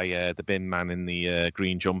displaced by the bin man in the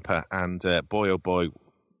green jumper, and boy oh boy,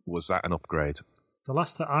 was that an upgrade. The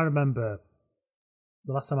last time I remember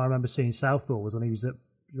seeing Southall was when he was at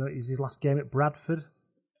his last game at Bradford.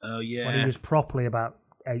 Oh yeah, when he was properly about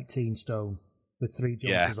 18 stone with 3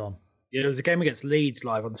 jumpers on. Yeah, there was a game against Leeds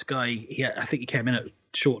live on Sky. I think he came in at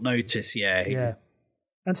short notice. Yeah,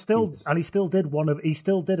 and he still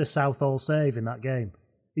did a Southall save in that game.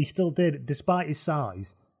 He still did, despite his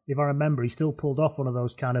size. If I remember, he still pulled off one of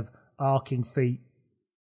those kind of arcing feet.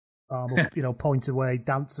 Point away,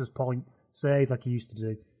 dancer's point, save like he used to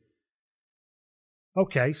do.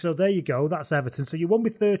 Okay, so there you go. That's Everton. So you won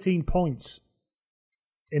with 13 points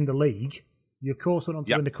in the league. You, of course, went on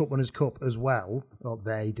to win the Cup Winners' Cup as well. Well,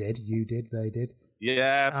 they did. You did. They did.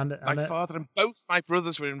 Yeah, and my father and both my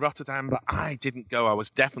brothers were in Rotterdam, but I didn't go. I was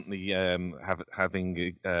definitely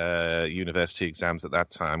having university exams at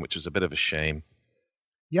that time, which was a bit of a shame.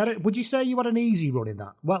 Would you say you had an easy run in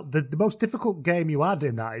that? Well, the most difficult game you had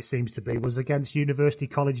in that, it seems to be, was against University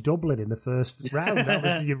College Dublin in the first round. That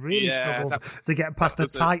was, you really struggled to get past the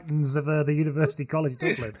titans of the University College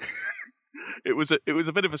Dublin. It was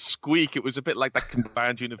a bit of a squeak. It was a bit like that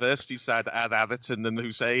combined university side that had Everton and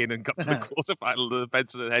Hussein and got to the quarterfinal of the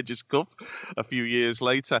Benson and Hedges Cup a few years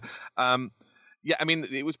later. Yeah, I mean,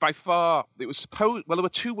 it was by far, there were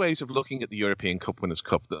two ways of looking at the European Cup Winners'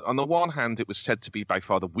 Cup. On the one hand, it was said to be by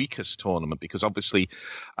far the weakest tournament because obviously,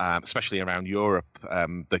 especially around Europe,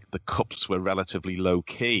 the cups were relatively low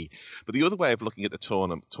key. But the other way of looking at the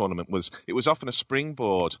tournament was it was often a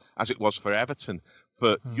springboard, as it was for Everton,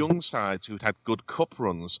 for young sides who'd had good cup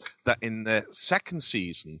runs, that in their second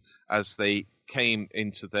season, as they came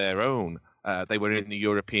into their own, they were in the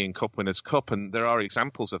European Cup Winners' Cup, and there are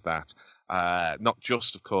examples of that. Not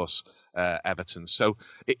just, of course, Everton. So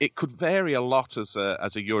it could vary a lot as a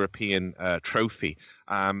European trophy.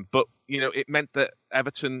 But, it meant that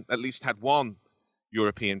Everton at least had one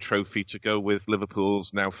European trophy to go with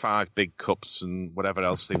Liverpool's now 5 big cups and whatever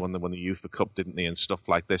else they won. They won the UEFA Cup, didn't they, and stuff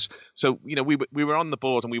like this. So, we were on the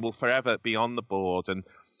board, and we will forever be on the board. And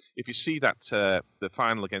if you see that the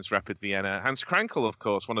final against Rapid Vienna, Hans Krankel, of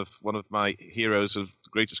course, one of my heroes of the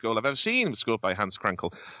greatest goal I've ever seen, was scored by Hans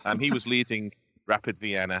Krankel. He was leading Rapid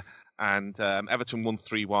Vienna, and Everton won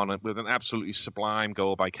 3-1 with an absolutely sublime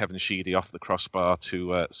goal by Kevin Sheedy off the crossbar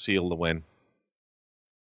to seal the win.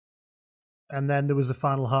 And then there was the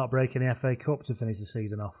final heartbreak in the FA Cup to finish the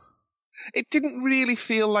season off. It didn't really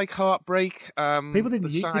feel like heartbreak.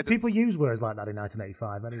 People use words like that in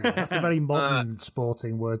 1985. Anyway, that's a very modern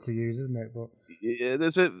sporting word to use, isn't it? But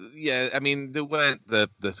I mean, there weren't the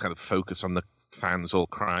kind of focus on the fans all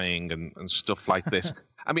crying and stuff like this.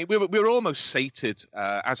 I mean, we were almost sated.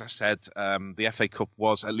 As I said, the FA Cup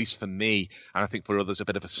was, at least for me, and I think for others, a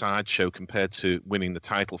bit of a sideshow compared to winning the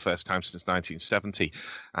title first time since 1970,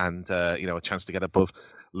 and a chance to get above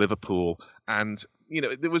Liverpool. And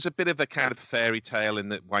there was a bit of a kind of fairy tale in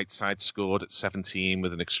that Whiteside scored at 17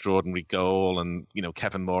 with an extraordinary goal, and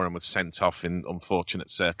Kevin Moran was sent off in unfortunate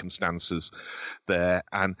circumstances there.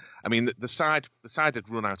 And I mean, the side had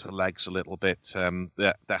run out of legs a little bit.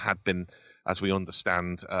 There had been, as we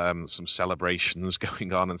understand, some celebrations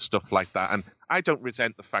going on and stuff like that. And I don't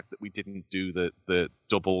resent the fact that we didn't do the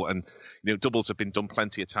double. And doubles have been done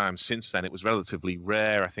plenty of times since then. It was relatively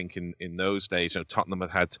rare, I think, in those days. Tottenham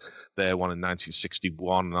had their one in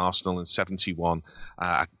 1961 and Arsenal in 71.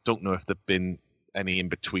 I don't know if there've been any in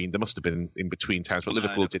between. There must have been in between times, but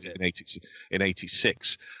Liverpool did it in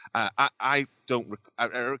 86. I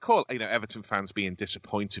recall Everton fans being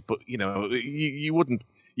disappointed, but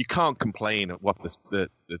you can't complain at what the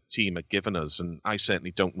team had given us, and I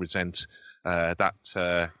certainly don't resent that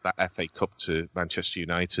FA Cup to Manchester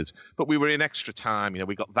United. But we were in extra time.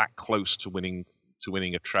 We got that close to winning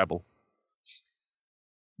a treble.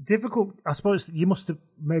 Difficult. I suppose you must have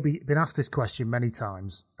maybe been asked this question many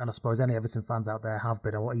times, and I suppose any Everton fans out there have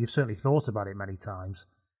been, or you've certainly thought about it many times.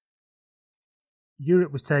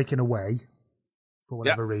 Europe was taken away for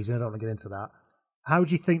whatever reason. I don't want to get into that. How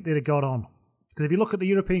do you think they'd have got on? Because if you look at the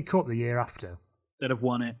European Cup the year after, they'd have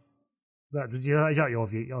won it. Is that your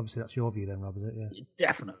view? Obviously, that's your view then, Rob, is it? Yeah.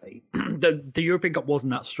 Definitely. The European Cup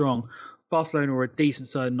wasn't that strong. Barcelona were a decent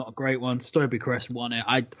side, not a great one. Stoke Bucharest won it.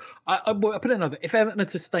 I put it another. If Everton had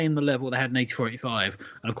to stay in the level they had in 84-85,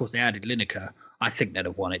 and of course they added Lineker, I think they'd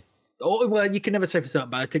have won it. Well, you can never say for certain,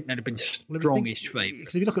 but I think they'd have been strongish favourites.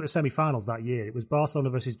 Because if you look at the semi-finals that year, it was Barcelona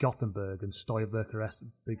versus Gothenburg and Stoke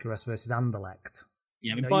Bucharest versus Anderlecht.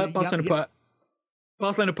 Yeah, I mean,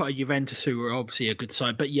 Barcelona put a Juventus, who were obviously a good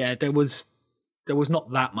side, but yeah, there was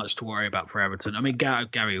not that much to worry about for Everton. I mean,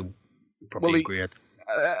 Gary will probably agree.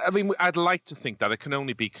 I mean, I'd like to think that it can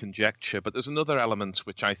only be conjecture, but there's another element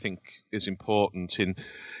which I think is important.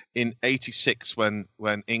 In '86, when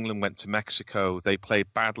England went to Mexico, they played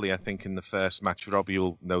badly, I think, in the first match. Rob,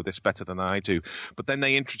 you'll know this better than I do. But then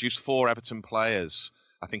they introduced 4 Everton players,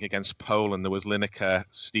 I think, against Poland. There was Lineker,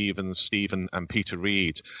 Stephen, and Peter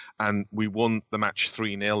Reid. And we won the match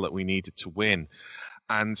 3-0 that we needed to win.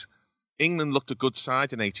 And England looked a good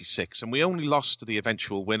side in '86, and we only lost to the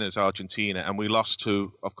eventual winners, Argentina, and we lost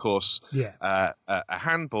to, of course, a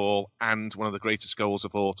handball and one of the greatest goals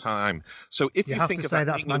of all time. So if you think of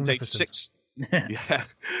that England '86,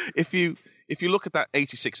 if you look at that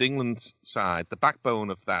 '86 England side, the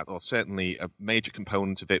backbone of that, or certainly a major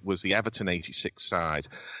component of it, was the Everton '86 side.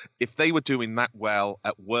 If they were doing that well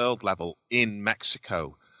at world level in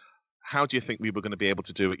Mexico, how do you think we were going to be able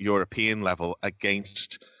to do at European level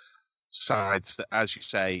against sides that, as you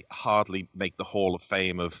say, hardly make the Hall of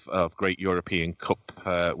Fame of great European Cup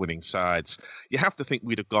winning sides? You have to think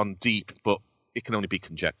we'd have gone deep, but it can only be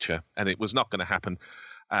conjecture, and it was not going to happen.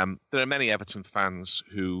 There are many Everton fans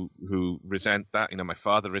who resent that. You know, my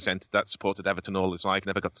father resented that, supported Everton all his life,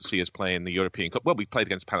 never got to see us play in the European Cup. Well, we played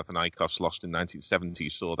against Panathinaikos, lost in 1970,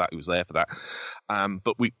 saw that, he was there for that.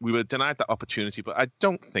 But we were denied that opportunity. But I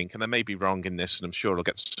don't think, and I may be wrong in this, and I'm sure I'll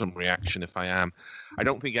get some reaction if I am, I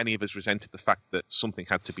don't think any of us resented the fact that something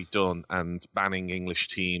had to be done, and banning English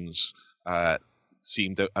teams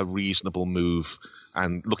seemed a reasonable move.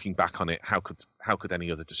 And looking back on it, how could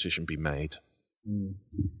any other decision be made?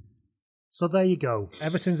 So there you go.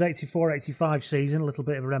 Everton's 84-85 season, a little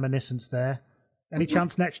bit of a reminiscence there. Any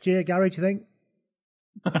chance next year, Gary, do you think?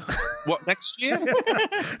 What, next year?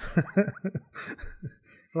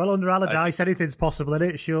 Well, under Allardyce, anything's possible,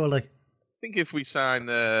 isn't it? Surely. I think if we sign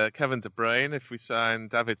Kevin De Bruyne, if we sign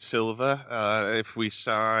David Silva, if we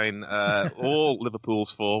sign all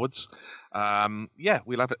Liverpool's forwards,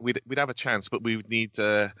 we'd have a chance, but we would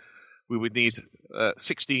need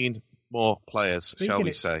 16 more players, shall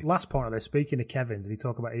we say. Last point of this, speaking of Kevin's, and you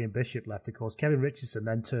talk about Ian Bishop left, of course, Kevin Richardson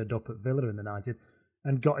then turned up at Villa in the 90s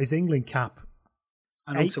and got his England cap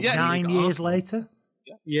and 9 years later.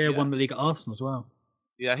 Yeah, won the league at Arsenal as well.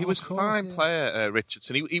 Yeah, he was a fine player,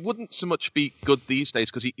 Richardson. He wouldn't so much be good these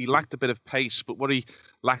days because he lacked a bit of pace, but what he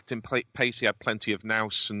lacked in pace, he had plenty of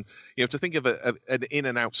nous. And to think of an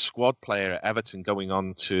in-and-out squad player at Everton going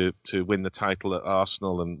on to win the title at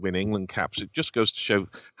Arsenal and win England caps, it just goes to show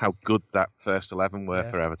how good that first 11 were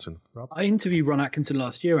for Everton. I interviewed Ron Atkinson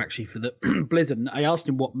last year, actually, for the Blizzard, and I asked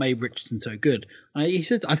him what made Richardson so good. He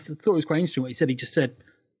said, I thought it was quite interesting what he said. He just said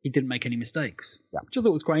he didn't make any mistakes, which I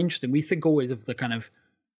thought was quite interesting. We think always of the kind of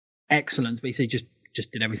excellence, but he said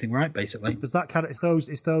just did everything right, basically. Does that kind of, it's those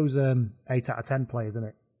 8 out of 10 players, isn't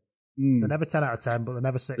it? They're never 10 out of 10, but they're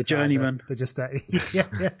never 6. The journeyman. They're just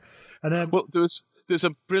yeah. And well, there's a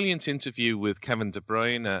brilliant interview with Kevin De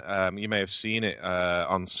Bruyne. You may have seen it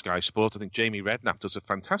on Sky Sports. I think Jamie Redknapp does a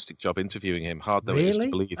fantastic job interviewing him, hard though it is to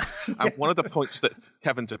believe. And one of the points that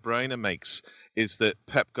Kevin De Bruyne makes is that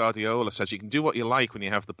Pep Guardiola says you can do what you like when you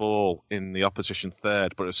have the ball in the opposition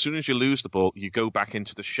third, but as soon as you lose the ball, you go back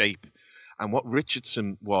into the shape. And what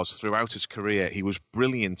Richardson was throughout his career, he was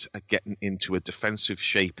brilliant at getting into a defensive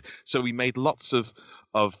shape. So he made lots of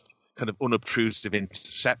kind of unobtrusive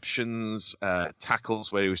interceptions,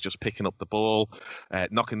 tackles where he was just picking up the ball,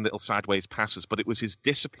 knocking little sideways passes. But it was his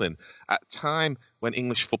discipline. At a time when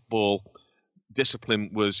English football discipline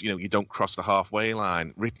was, you don't cross the halfway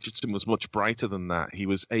line, Richardson was much brighter than that. He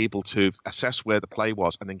was able to assess where the play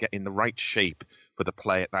was and then get in the right shape for the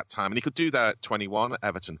play at that time. And he could do that at 21 at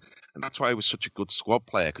Everton. And that's why he was such a good squad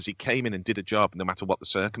player, because he came in and did a job no matter what the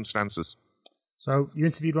circumstances. So you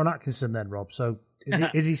interviewed Ron Atkinson then, Rob. So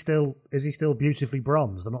is he still beautifully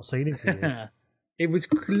bronzed? I'm not seeing him for you. He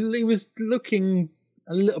was looking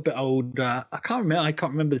a little bit old. I can't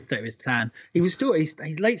remember the state of his tan. He's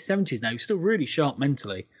late 70s now. He's still really sharp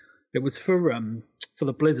mentally. It was for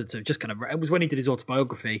the Blizzard, so it was when he did his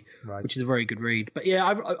autobiography, which is a very good read. But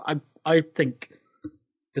yeah, I think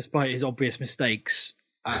despite his obvious mistakes.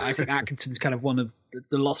 I think Atkinson's kind of one of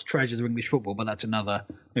the lost treasures of English football, but that's another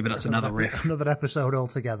riff. Another episode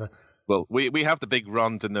altogether. Well, we have the big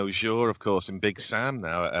Ron de Nojour, of course, in Big Sam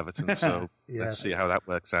now at Everton, so let's see how that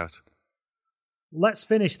works out. Let's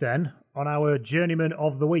finish then on our journeyman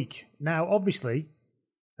of the week. Now, obviously,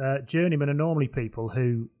 journeymen are normally people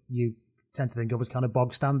who you tend to think of as kind of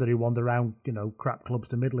bog standard, who wander around, crap clubs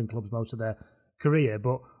to middling clubs most of their career.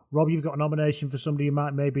 But, Rob, you've got a nomination for somebody who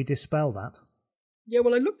might maybe dispel that. Yeah,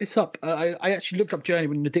 well, I looked this up. I actually looked up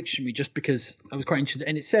journeyman in the dictionary just because I was quite interested.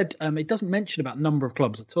 And it said it doesn't mention about number of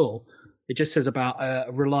clubs at all. It just says about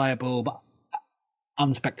a reliable but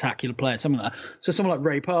unspectacular player, something like that. So someone like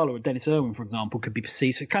Ray Parlour or Dennis Irwin, for example, could be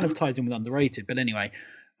perceived. So it kind of ties in with underrated. But anyway,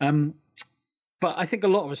 but I think a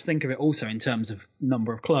lot of us think of it also in terms of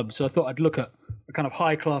number of clubs. So I thought I'd look at a kind of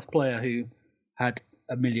high-class player who had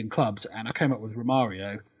 1 million clubs, and I came up with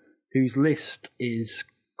Romario, whose list is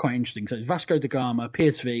quite interesting. So it's Vasco da Gama,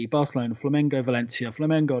 PSV, Barcelona, Flamengo, Valencia,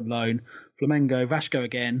 Flamengo on loan, Flamengo, Vasco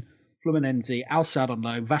again, Fluminense, Al Sadd on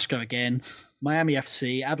loan, Vasco again, Miami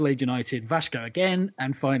FC, Adelaide United, Vasco again,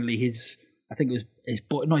 and finally his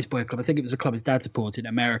boy club. I think it was a club his dad supported in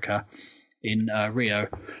America, in Rio.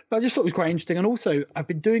 But I just thought it was quite interesting. And also, I'm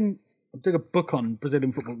doing a book on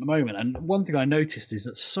Brazilian football at the moment, and one thing I noticed is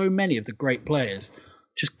that so many of the great players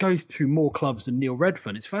just go through more clubs than Neil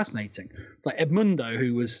Redfern. It's fascinating. It's like Edmundo,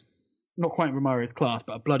 who was not quite Romario's class,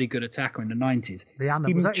 but a bloody good attacker in the 90s. The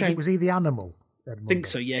animal. Was he the animal? Edmundo? I think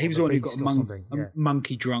so, yeah. He was the one who got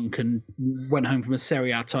monkey drunk and went home from a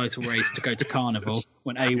Serie A title race to go to Carnival,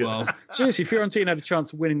 went AWOL. Seriously, Fiorentina had a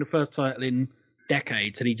chance of winning the first title in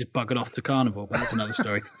decades and he just buggered off to Carnival, but that's another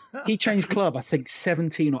story. He changed club, I think,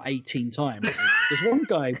 17 or 18 times. There's one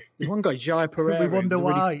guy, Jair Pereira. We wonder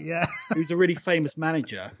why, Who's a really famous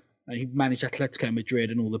manager. He managed Atletico Madrid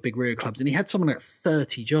and all the big Rio clubs, and he had something like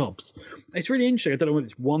 30 jobs. It's really interesting. I don't know whether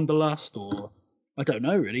it's wanderlust or I don't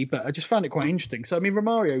know really, but I just found it quite interesting. So, I mean,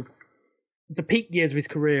 Romario, the peak years of his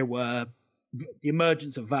career were the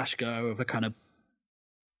emergence of Vasco, of a kind of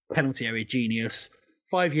penalty area genius,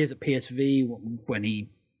 5 years at PSV when he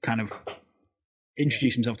kind of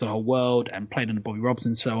introduced himself to the whole world and played under Bobby Robson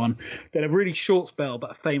and so on. Then a really short spell,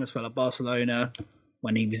 but a famous spell at Barcelona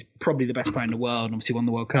when he was probably the best player in the world and obviously won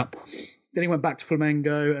the World Cup. Then he went back to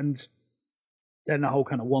Flamengo, and then the whole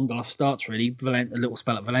kind of wanderlust starts really, a little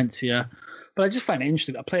spell at Valencia. But I just found it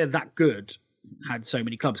interesting that a player that good had so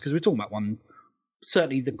many clubs, because we're talking about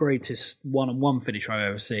certainly the greatest one-on-one finisher I've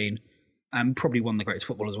ever seen, and probably one of the greatest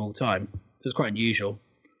footballers of all time. So it's quite unusual.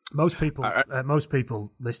 Most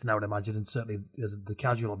people listening, I would imagine, and certainly as the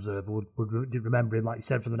casual observer would remember him, like you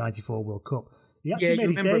said, from the '94 World Cup. He actually made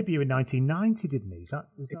his debut in 1990, didn't he?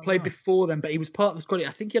 He played before then, but he was part of the squad. I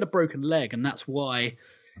think he had a broken leg, and that's why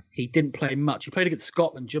he didn't play much. He played against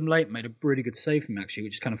Scotland. Jim Leighton made a really good save from him, actually,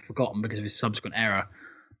 which is kind of forgotten because of his subsequent error.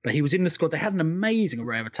 But he was in the squad. They had an amazing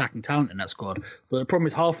array of attacking talent in that squad. But the problem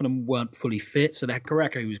is half of them weren't fully fit. So they had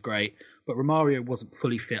Correca, who was great, but Romario wasn't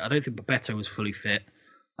fully fit. I don't think Bebeto was fully fit.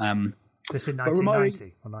 This in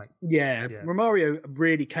 1990? Romario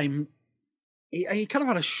really came... He kind of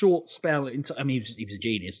had a short spell. He was a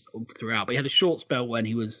genius throughout, but he had a short spell when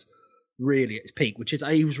he was really at his peak, which is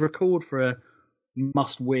he was recalled for a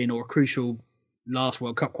must-win or a crucial last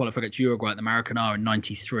World Cup qualifier against Uruguay at the Maracanã in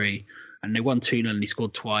 '93, and they won 2-0 and he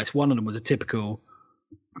scored twice. One of them was a typical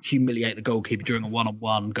humiliate the goalkeeper during a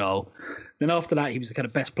one-on-one goal. Then after that, he was the kind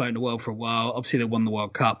of best player in the world for a while. Obviously, they won the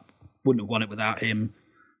World Cup. Wouldn't have won it without him.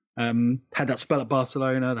 Had that spell at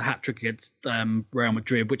Barcelona, the hat-trick against Real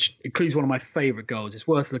Madrid, which includes one of my favourite goals. It's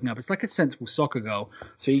worth looking up. It's like a sensible soccer goal.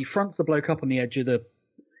 So he fronts the bloke up on the edge of the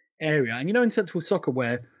area. And in sensible soccer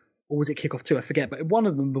where, or was it kick-off two? I forget. But one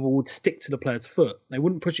of them, the ball would stick to the player's foot. They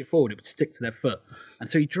wouldn't push it forward. It would stick to their foot. And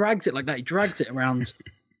so he drags it like that. He drags it around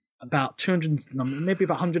about 200, maybe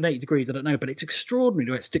about 180 degrees. I don't know. But it's extraordinary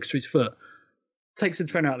the way it sticks to his foot. Takes the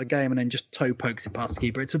defender out of the game and then just toe pokes it past the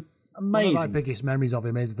keeper. It's amazing. One of my biggest memories of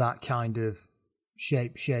him is that kind of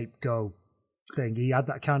shape, go thing. He had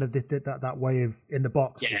that kind of that way of in the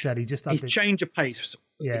box. Yeah. He said he just had his change of pace.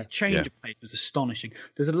 His change of pace was astonishing.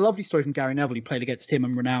 There's a lovely story from Gary Neville. He played against him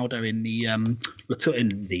and Ronaldo in the La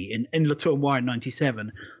Tournois in '97,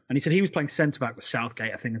 and he said he was playing centre back with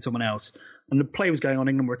Southgate, I think, and someone else. And the play was going on.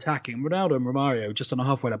 England were attacking. And Ronaldo and Romario just on a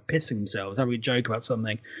halfway line pissing themselves, having a joke about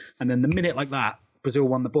something. And then the minute like that, Brazil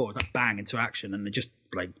won the ball. It was like bang into action, and they just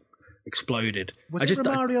exploded. Was it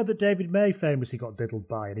Romario that David May famously got diddled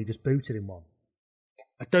by and he just booted him one?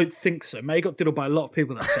 I don't think so. May got diddled by a lot of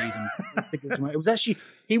people that season. I think it was actually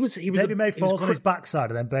he was. Maybe May falls on his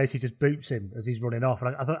backside and then basically just boots him as he's running off.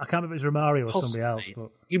 And I can't remember if it was Romario or somebody else.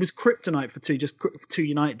 But he was kryptonite for two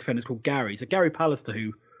United defenders called Gary. So Gary Pallister,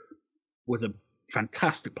 who was a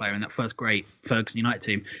fantastic player in that first great Ferguson United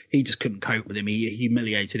team, he just couldn't cope with him. He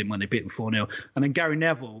humiliated him when they beat him 4-0. And then Gary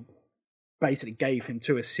Neville basically gave him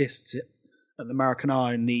 2 assists at the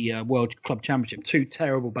Maracanã in the World Club Championship, 2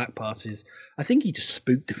 terrible back passes. I think he just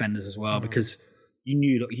spooked defenders as well because you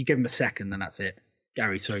knew that you give him a second and that's it.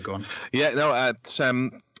 Gary, sorry, go on. Yeah, no,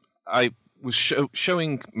 I was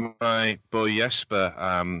showing my boy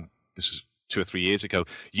Jesper, this is 2 or 3 years ago,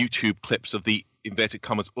 YouTube clips of the inverted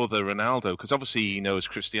commas other Ronaldo, because obviously he knows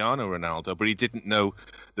Cristiano Ronaldo, but he didn't know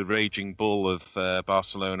the raging bull of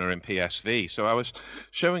Barcelona and PSV. So I was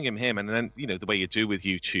showing him, and then, the way you do with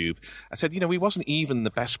YouTube, I said, he wasn't even the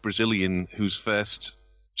best Brazilian whose first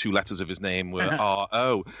 2 letters of his name were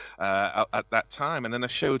R-O at that time. And then I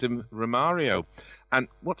showed him Romario. And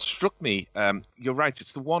what struck me, you're right,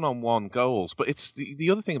 it's the one-on-one goals, but it's the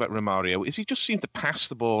other thing about Romario is he just seemed to pass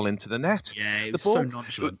the ball into the net. Yeah, it was so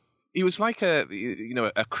nonchalant. He was like a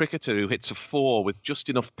cricketer who hits a 4 with just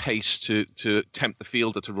enough pace to tempt the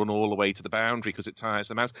fielder to run all the way to the boundary because it tires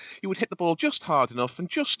them out. He would hit the ball just hard enough and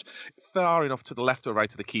just far enough to the left or right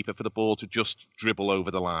of the keeper for the ball to just dribble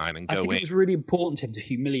over the line and go in. I think it was really important to him to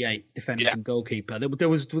humiliate defenders and goalkeeper. There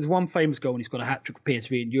was one famous goal when he scored a hat-trick for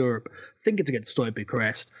PSV in Europe. I think it's against Stoya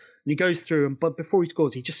Bucharest. And he goes through, but before he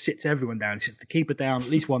scores, he just sits everyone down. He sits the keeper down,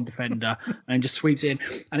 at least one defender, and just sweeps in.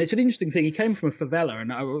 And it's an interesting thing. He came from a favela,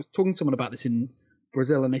 and I was talking to someone about this in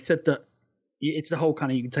Brazil, and they said that it's the whole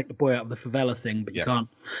kind of you can take the boy out of the favela thing, but you can't.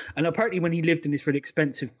 And apparently when he lived in this really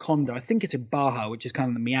expensive condo, I think it's in Baja, which is kind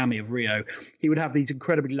of the Miami of Rio, he would have these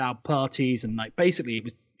incredibly loud parties, and basically it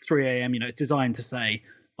was 3 a.m., it's designed to say,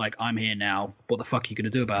 I'm here now, what the fuck are you going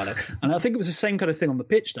to do about it? And I think it was the same kind of thing on the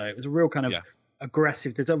pitch, though. It was a real kind of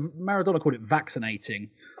aggressive. Maradona called it vaccinating,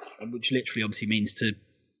 which literally obviously means to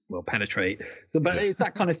penetrate. So, but it's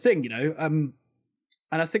that kind of thing, and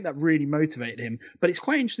I think that really motivated him. But it's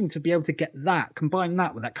quite interesting to be able to combine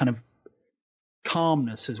that with that kind of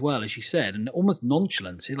calmness as well, as you said, and almost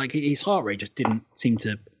nonchalance. His heart rate just didn't seem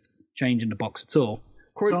to change in the box at all.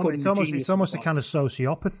 It's almost a kind of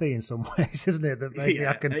sociopathy in some ways, isn't it? That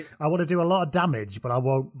basically I want to do a lot of damage, but I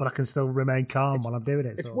won't. But I can still remain calm while I'm doing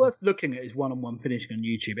it. It's worth looking at his one-on-one finishing on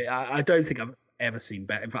YouTube. I don't think I've ever seen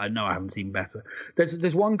better. In fact, I know I haven't seen better.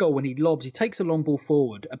 There's one goal when he takes a long ball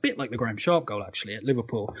forward, a bit like the Graham Sharp goal actually at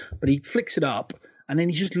Liverpool, but he flicks it up and then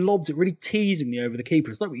he just lobs it really teasingly over the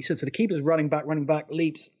keeper. It's like what you said. So the keeper's running back,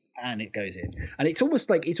 leaps, and it goes in. And it's almost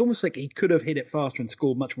like he could have hit it faster and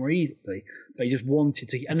scored much more easily, but he just wanted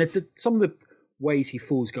to. And some of the ways he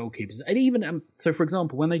fools goalkeepers, and even so, for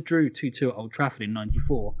example, when they drew 2-2 at Old Trafford in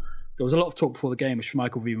 '94, there was a lot of talk before the game of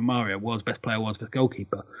Schmeichel v Romario, was best player, was best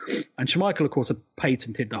goalkeeper, and Schmeichel, of course, had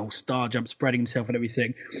patented the whole star jump, spreading himself and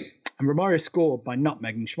everything, and Romario scored by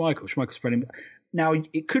nutmegging Schmeichel. Schmeichel spread him. Now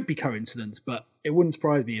it could be coincidence, but it wouldn't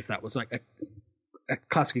surprise me if that was like a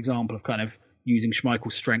classic example of kind of using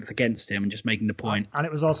Schmeichel's strength against him and just making the point. And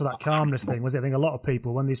it was also that calmness thing, was it? I think a lot of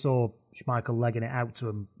people, when they saw Schmeichel legging it out to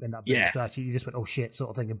him in that big scratch, you just went, oh shit,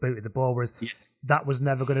 sort of thing, and booted the ball, whereas that was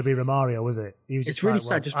never going to be Romario, was it? He was just really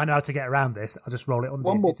sad. I know how to get around this, I'll just roll it under.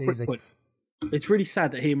 One more quick point. It's really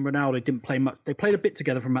sad that he and Ronaldo didn't play much. They played a bit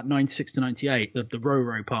together from about 96 to 98, the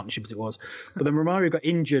Ro-Ro partnership as it was. But then Romario got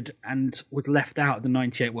injured and was left out of the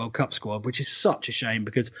 98 World Cup squad, which is such a shame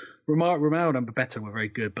because Ronaldo and Bebeto were very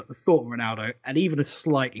good, but the thought of Ronaldo, and even a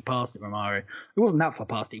slightly past it, Romario, it wasn't that far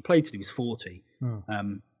past it. He played till he was 40.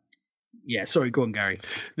 Sorry, go on, Gary.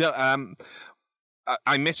 No,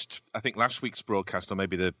 I missed, I think, last week's broadcast or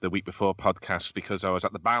maybe the week before podcast because I was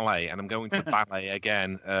at the ballet, and I'm going to the ballet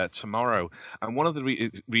again tomorrow. And one of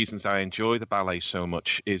the reasons I enjoy the ballet so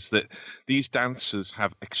much is that these dancers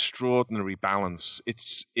have extraordinary balance.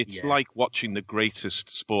 It's like watching the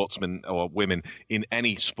greatest sportsmen or women in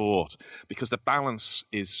any sport because the balance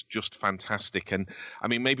is just fantastic. And I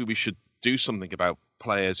mean, maybe we should do something about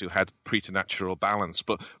players who had preternatural balance,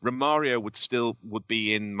 but Romario would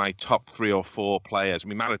be in my top 3 or 4 players. I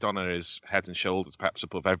mean, Maradona is head and shoulders perhaps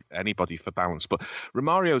above anybody for balance, but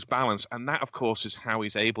Romario's balance, and that of course is how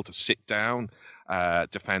he's able to sit down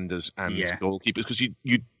defenders and goalkeepers, because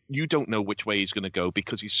you don't know which way he's going to go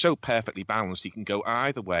because he's so perfectly balanced. He can go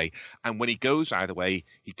either way. And when he goes either way,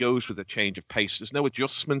 he goes with a change of pace. There's no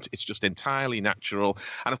adjustment. It's just entirely natural.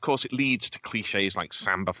 And of course, it leads to cliches like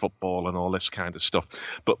samba football and all this kind of stuff.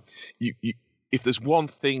 But if there's one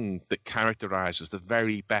thing that characterizes the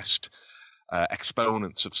very best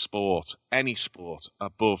exponents of sport, any sport,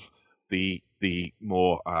 above the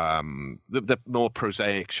more the more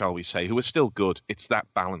prosaic, shall we say, who are still good. It's that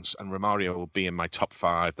balance, and Romario will be in my top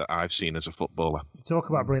 5 that I've seen as a footballer. You talk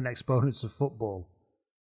about brilliant exponents of football.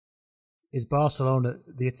 Is Barcelona,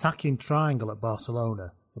 the attacking triangle at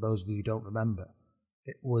Barcelona, for those of you who don't remember,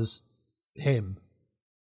 it was him,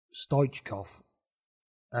 Stoichkov,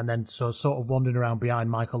 and then sort of wandering around behind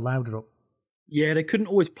Michael Laudrup. Yeah, they couldn't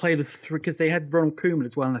always play the 3 because they had Ronald Koeman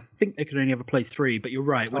as well, and I think they could only ever play 3. But you're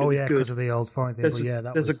right. When it was good, because of the old foreign thing.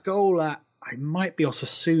 There's a goal at, it might be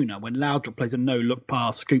Osasuna, when Laudrup plays a no-look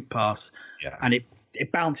pass, scoop pass, and it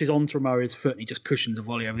bounces onto Romario's foot and he just cushions a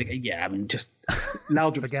volley over the game. Yeah, I mean, just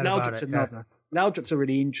Laudrup's another. Laudrup's a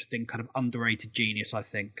really interesting kind of underrated genius, I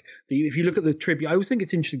think. If you look at the tribute, I always think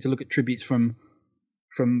it's interesting to look at tributes from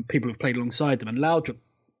people who've played alongside them, and Laudrup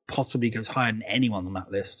possibly goes higher than anyone on that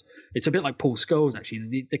list. It's a bit like Paul Scholes,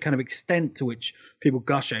 actually. The kind of extent to which people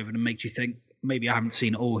gush over them makes you think, maybe I haven't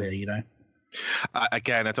seen it all here, you know?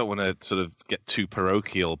 Again, I don't want to sort of get too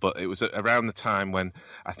parochial, but it was around the time when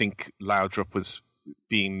I think Laudrup was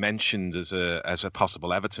being mentioned as a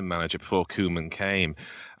possible Everton manager before Koeman came.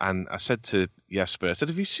 And I said to Jesper, I said,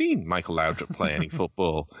 have you seen Michael Laudrup play any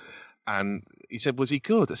football? And he said, was he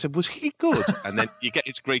good? I said, was he good? And then you get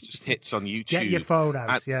his greatest hits on YouTube. Get your phone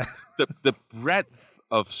out, yeah. The breadth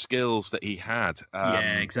of skills that he had.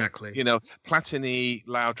 Yeah, exactly. You know, Platini,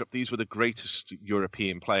 Laudrup, these were the greatest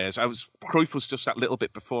European players. Cruyff was just that little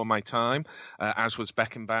bit before my time, as was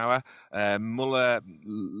Beckenbauer. Muller,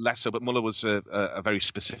 less so, but Muller was a very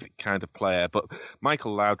specific kind of player. But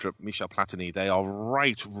Michael Laudrup, Michel Platini, they are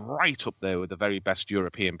right up there with the very best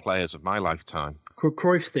European players of my lifetime.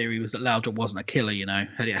 Cruyff's theory was that Laudrup wasn't a killer, you know.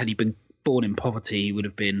 Had he been born in poverty, he would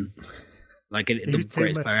have been... Like the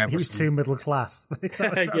greatest player ever. He was too middle class. That's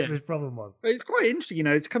what his problem was. But it's quite interesting, you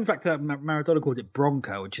know. It comes back to that Maradona calls it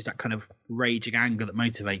bronco, which is that kind of raging anger that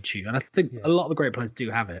motivates you. And I think a lot of the great players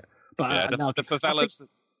do have it. But the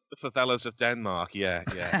favelas of Denmark, yeah.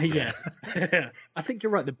 I think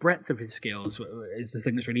you're right. The breadth of his skills is the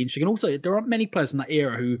thing that's really interesting. And also, there aren't many players from that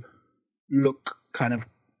era who look kind of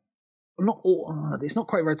it's not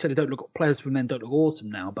quite right to say players from then don't look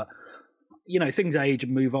awesome now, but. You know, things age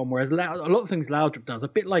and move on, whereas a lot of things Laudrup does, a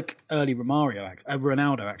bit like early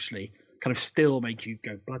Ronaldo actually, kind of still make you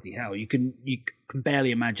go, bloody hell, you can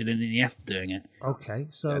barely imagine an Iniesta doing it. Okay,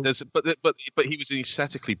 so... But he was an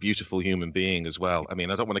aesthetically beautiful human being as well. I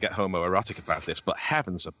mean, I don't want to get homoerotic about this, but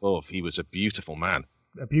heavens above, he was a beautiful man.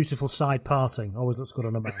 A beautiful side parting, always looks good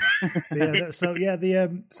on a man.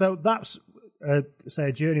 So that's... say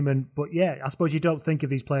a journeyman, but yeah, I suppose you don't think of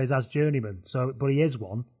these players as journeymen, but he is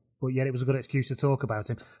one. But yet it was a good excuse to talk about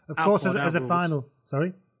him. Of course, as a final...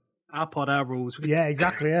 Sorry? Our pod, our rules. Yeah,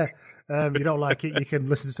 exactly, yeah. You don't like it, you can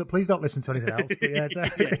listen to... Please don't listen to anything else.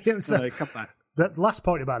 But no, come back. The last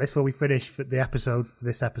point about this, before we finish for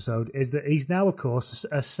this episode, is that he's now, of course,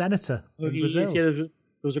 a senator in Brazil. There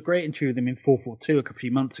was a great interview with him in 442 a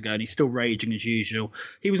few months ago, and he's still raging as usual.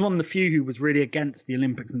 He was one of the few who was really against the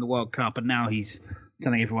Olympics and the World Cup, and now he's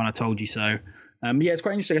telling everyone I told you so. It's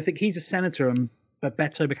quite interesting. I think he's a senator and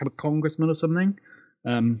Beto become a congressman or something.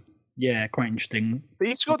 Quite interesting. But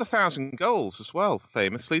he scored 1,000 goals as well,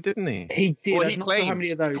 famously, didn't he? He did. Or I'm not sure how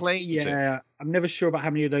many of those. I'm never sure about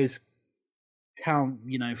how many of those count,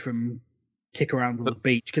 you know, from kick-arounds on the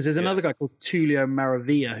beach. Because there's another guy called Tulio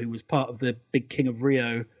Maravilla who was part of the Big King of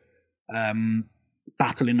Rio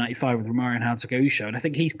battle in 95 with Romario and Hatzagusho, and I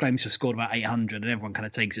think he claims to have scored about 800, and everyone kind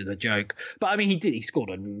of takes it as a joke. But I mean, he scored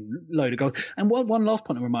a load of goals. And one last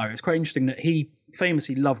point on Romario, it's quite interesting that he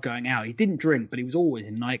famously loved going out. He didn't drink, but he was always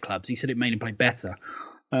in nightclubs. He said it made him play better.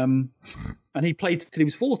 And he played till he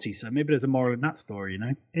was 40, so maybe there's a moral in that story, you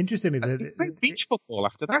know. Interestingly, he played beach football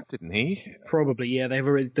after that, didn't he? Probably, yeah.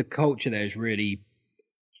 The culture there is really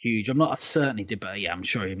huge. I certainly did, but yeah, I'm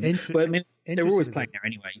sure. But I mean, they're always playing there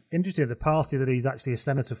anyway. Interesting, the party that he's actually a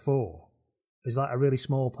senator for is like a really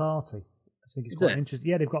small party. I think it's quite interesting.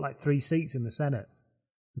 Yeah, they've got like 3 seats in the Senate.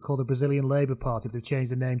 They're called the Brazilian Labour Party, but they've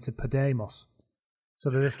changed the name to Podemos. So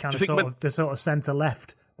they're this kind of they're sort of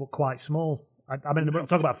centre-left, but quite small. I mean, we're not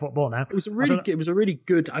talking about football now. It was a really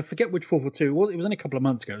good. I forget which 442. It was only a couple of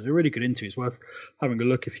months ago. It was a really good interview. It's worth having a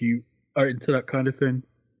look if you are into that kind of thing.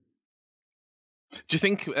 Do you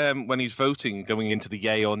think when he's voting, going into the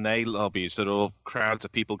yay or nay lobbies, that all crowds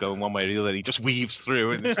of people going one way or the other, he just weaves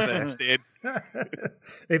through and is first in?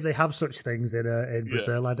 If they have such things in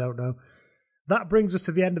Brazil, I don't know. That brings us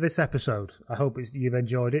to the end of this episode. I hope you've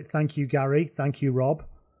enjoyed it. Thank you, Gary. Thank you, Rob.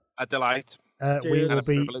 A delight. We will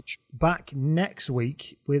be back next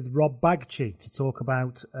week with Rob Bagchi to talk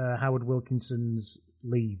about Howard Wilkinson's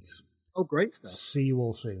Leeds. Oh, great stuff. See you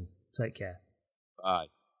all soon. Take care. Bye.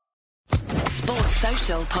 Sports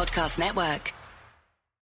Social Podcast Network.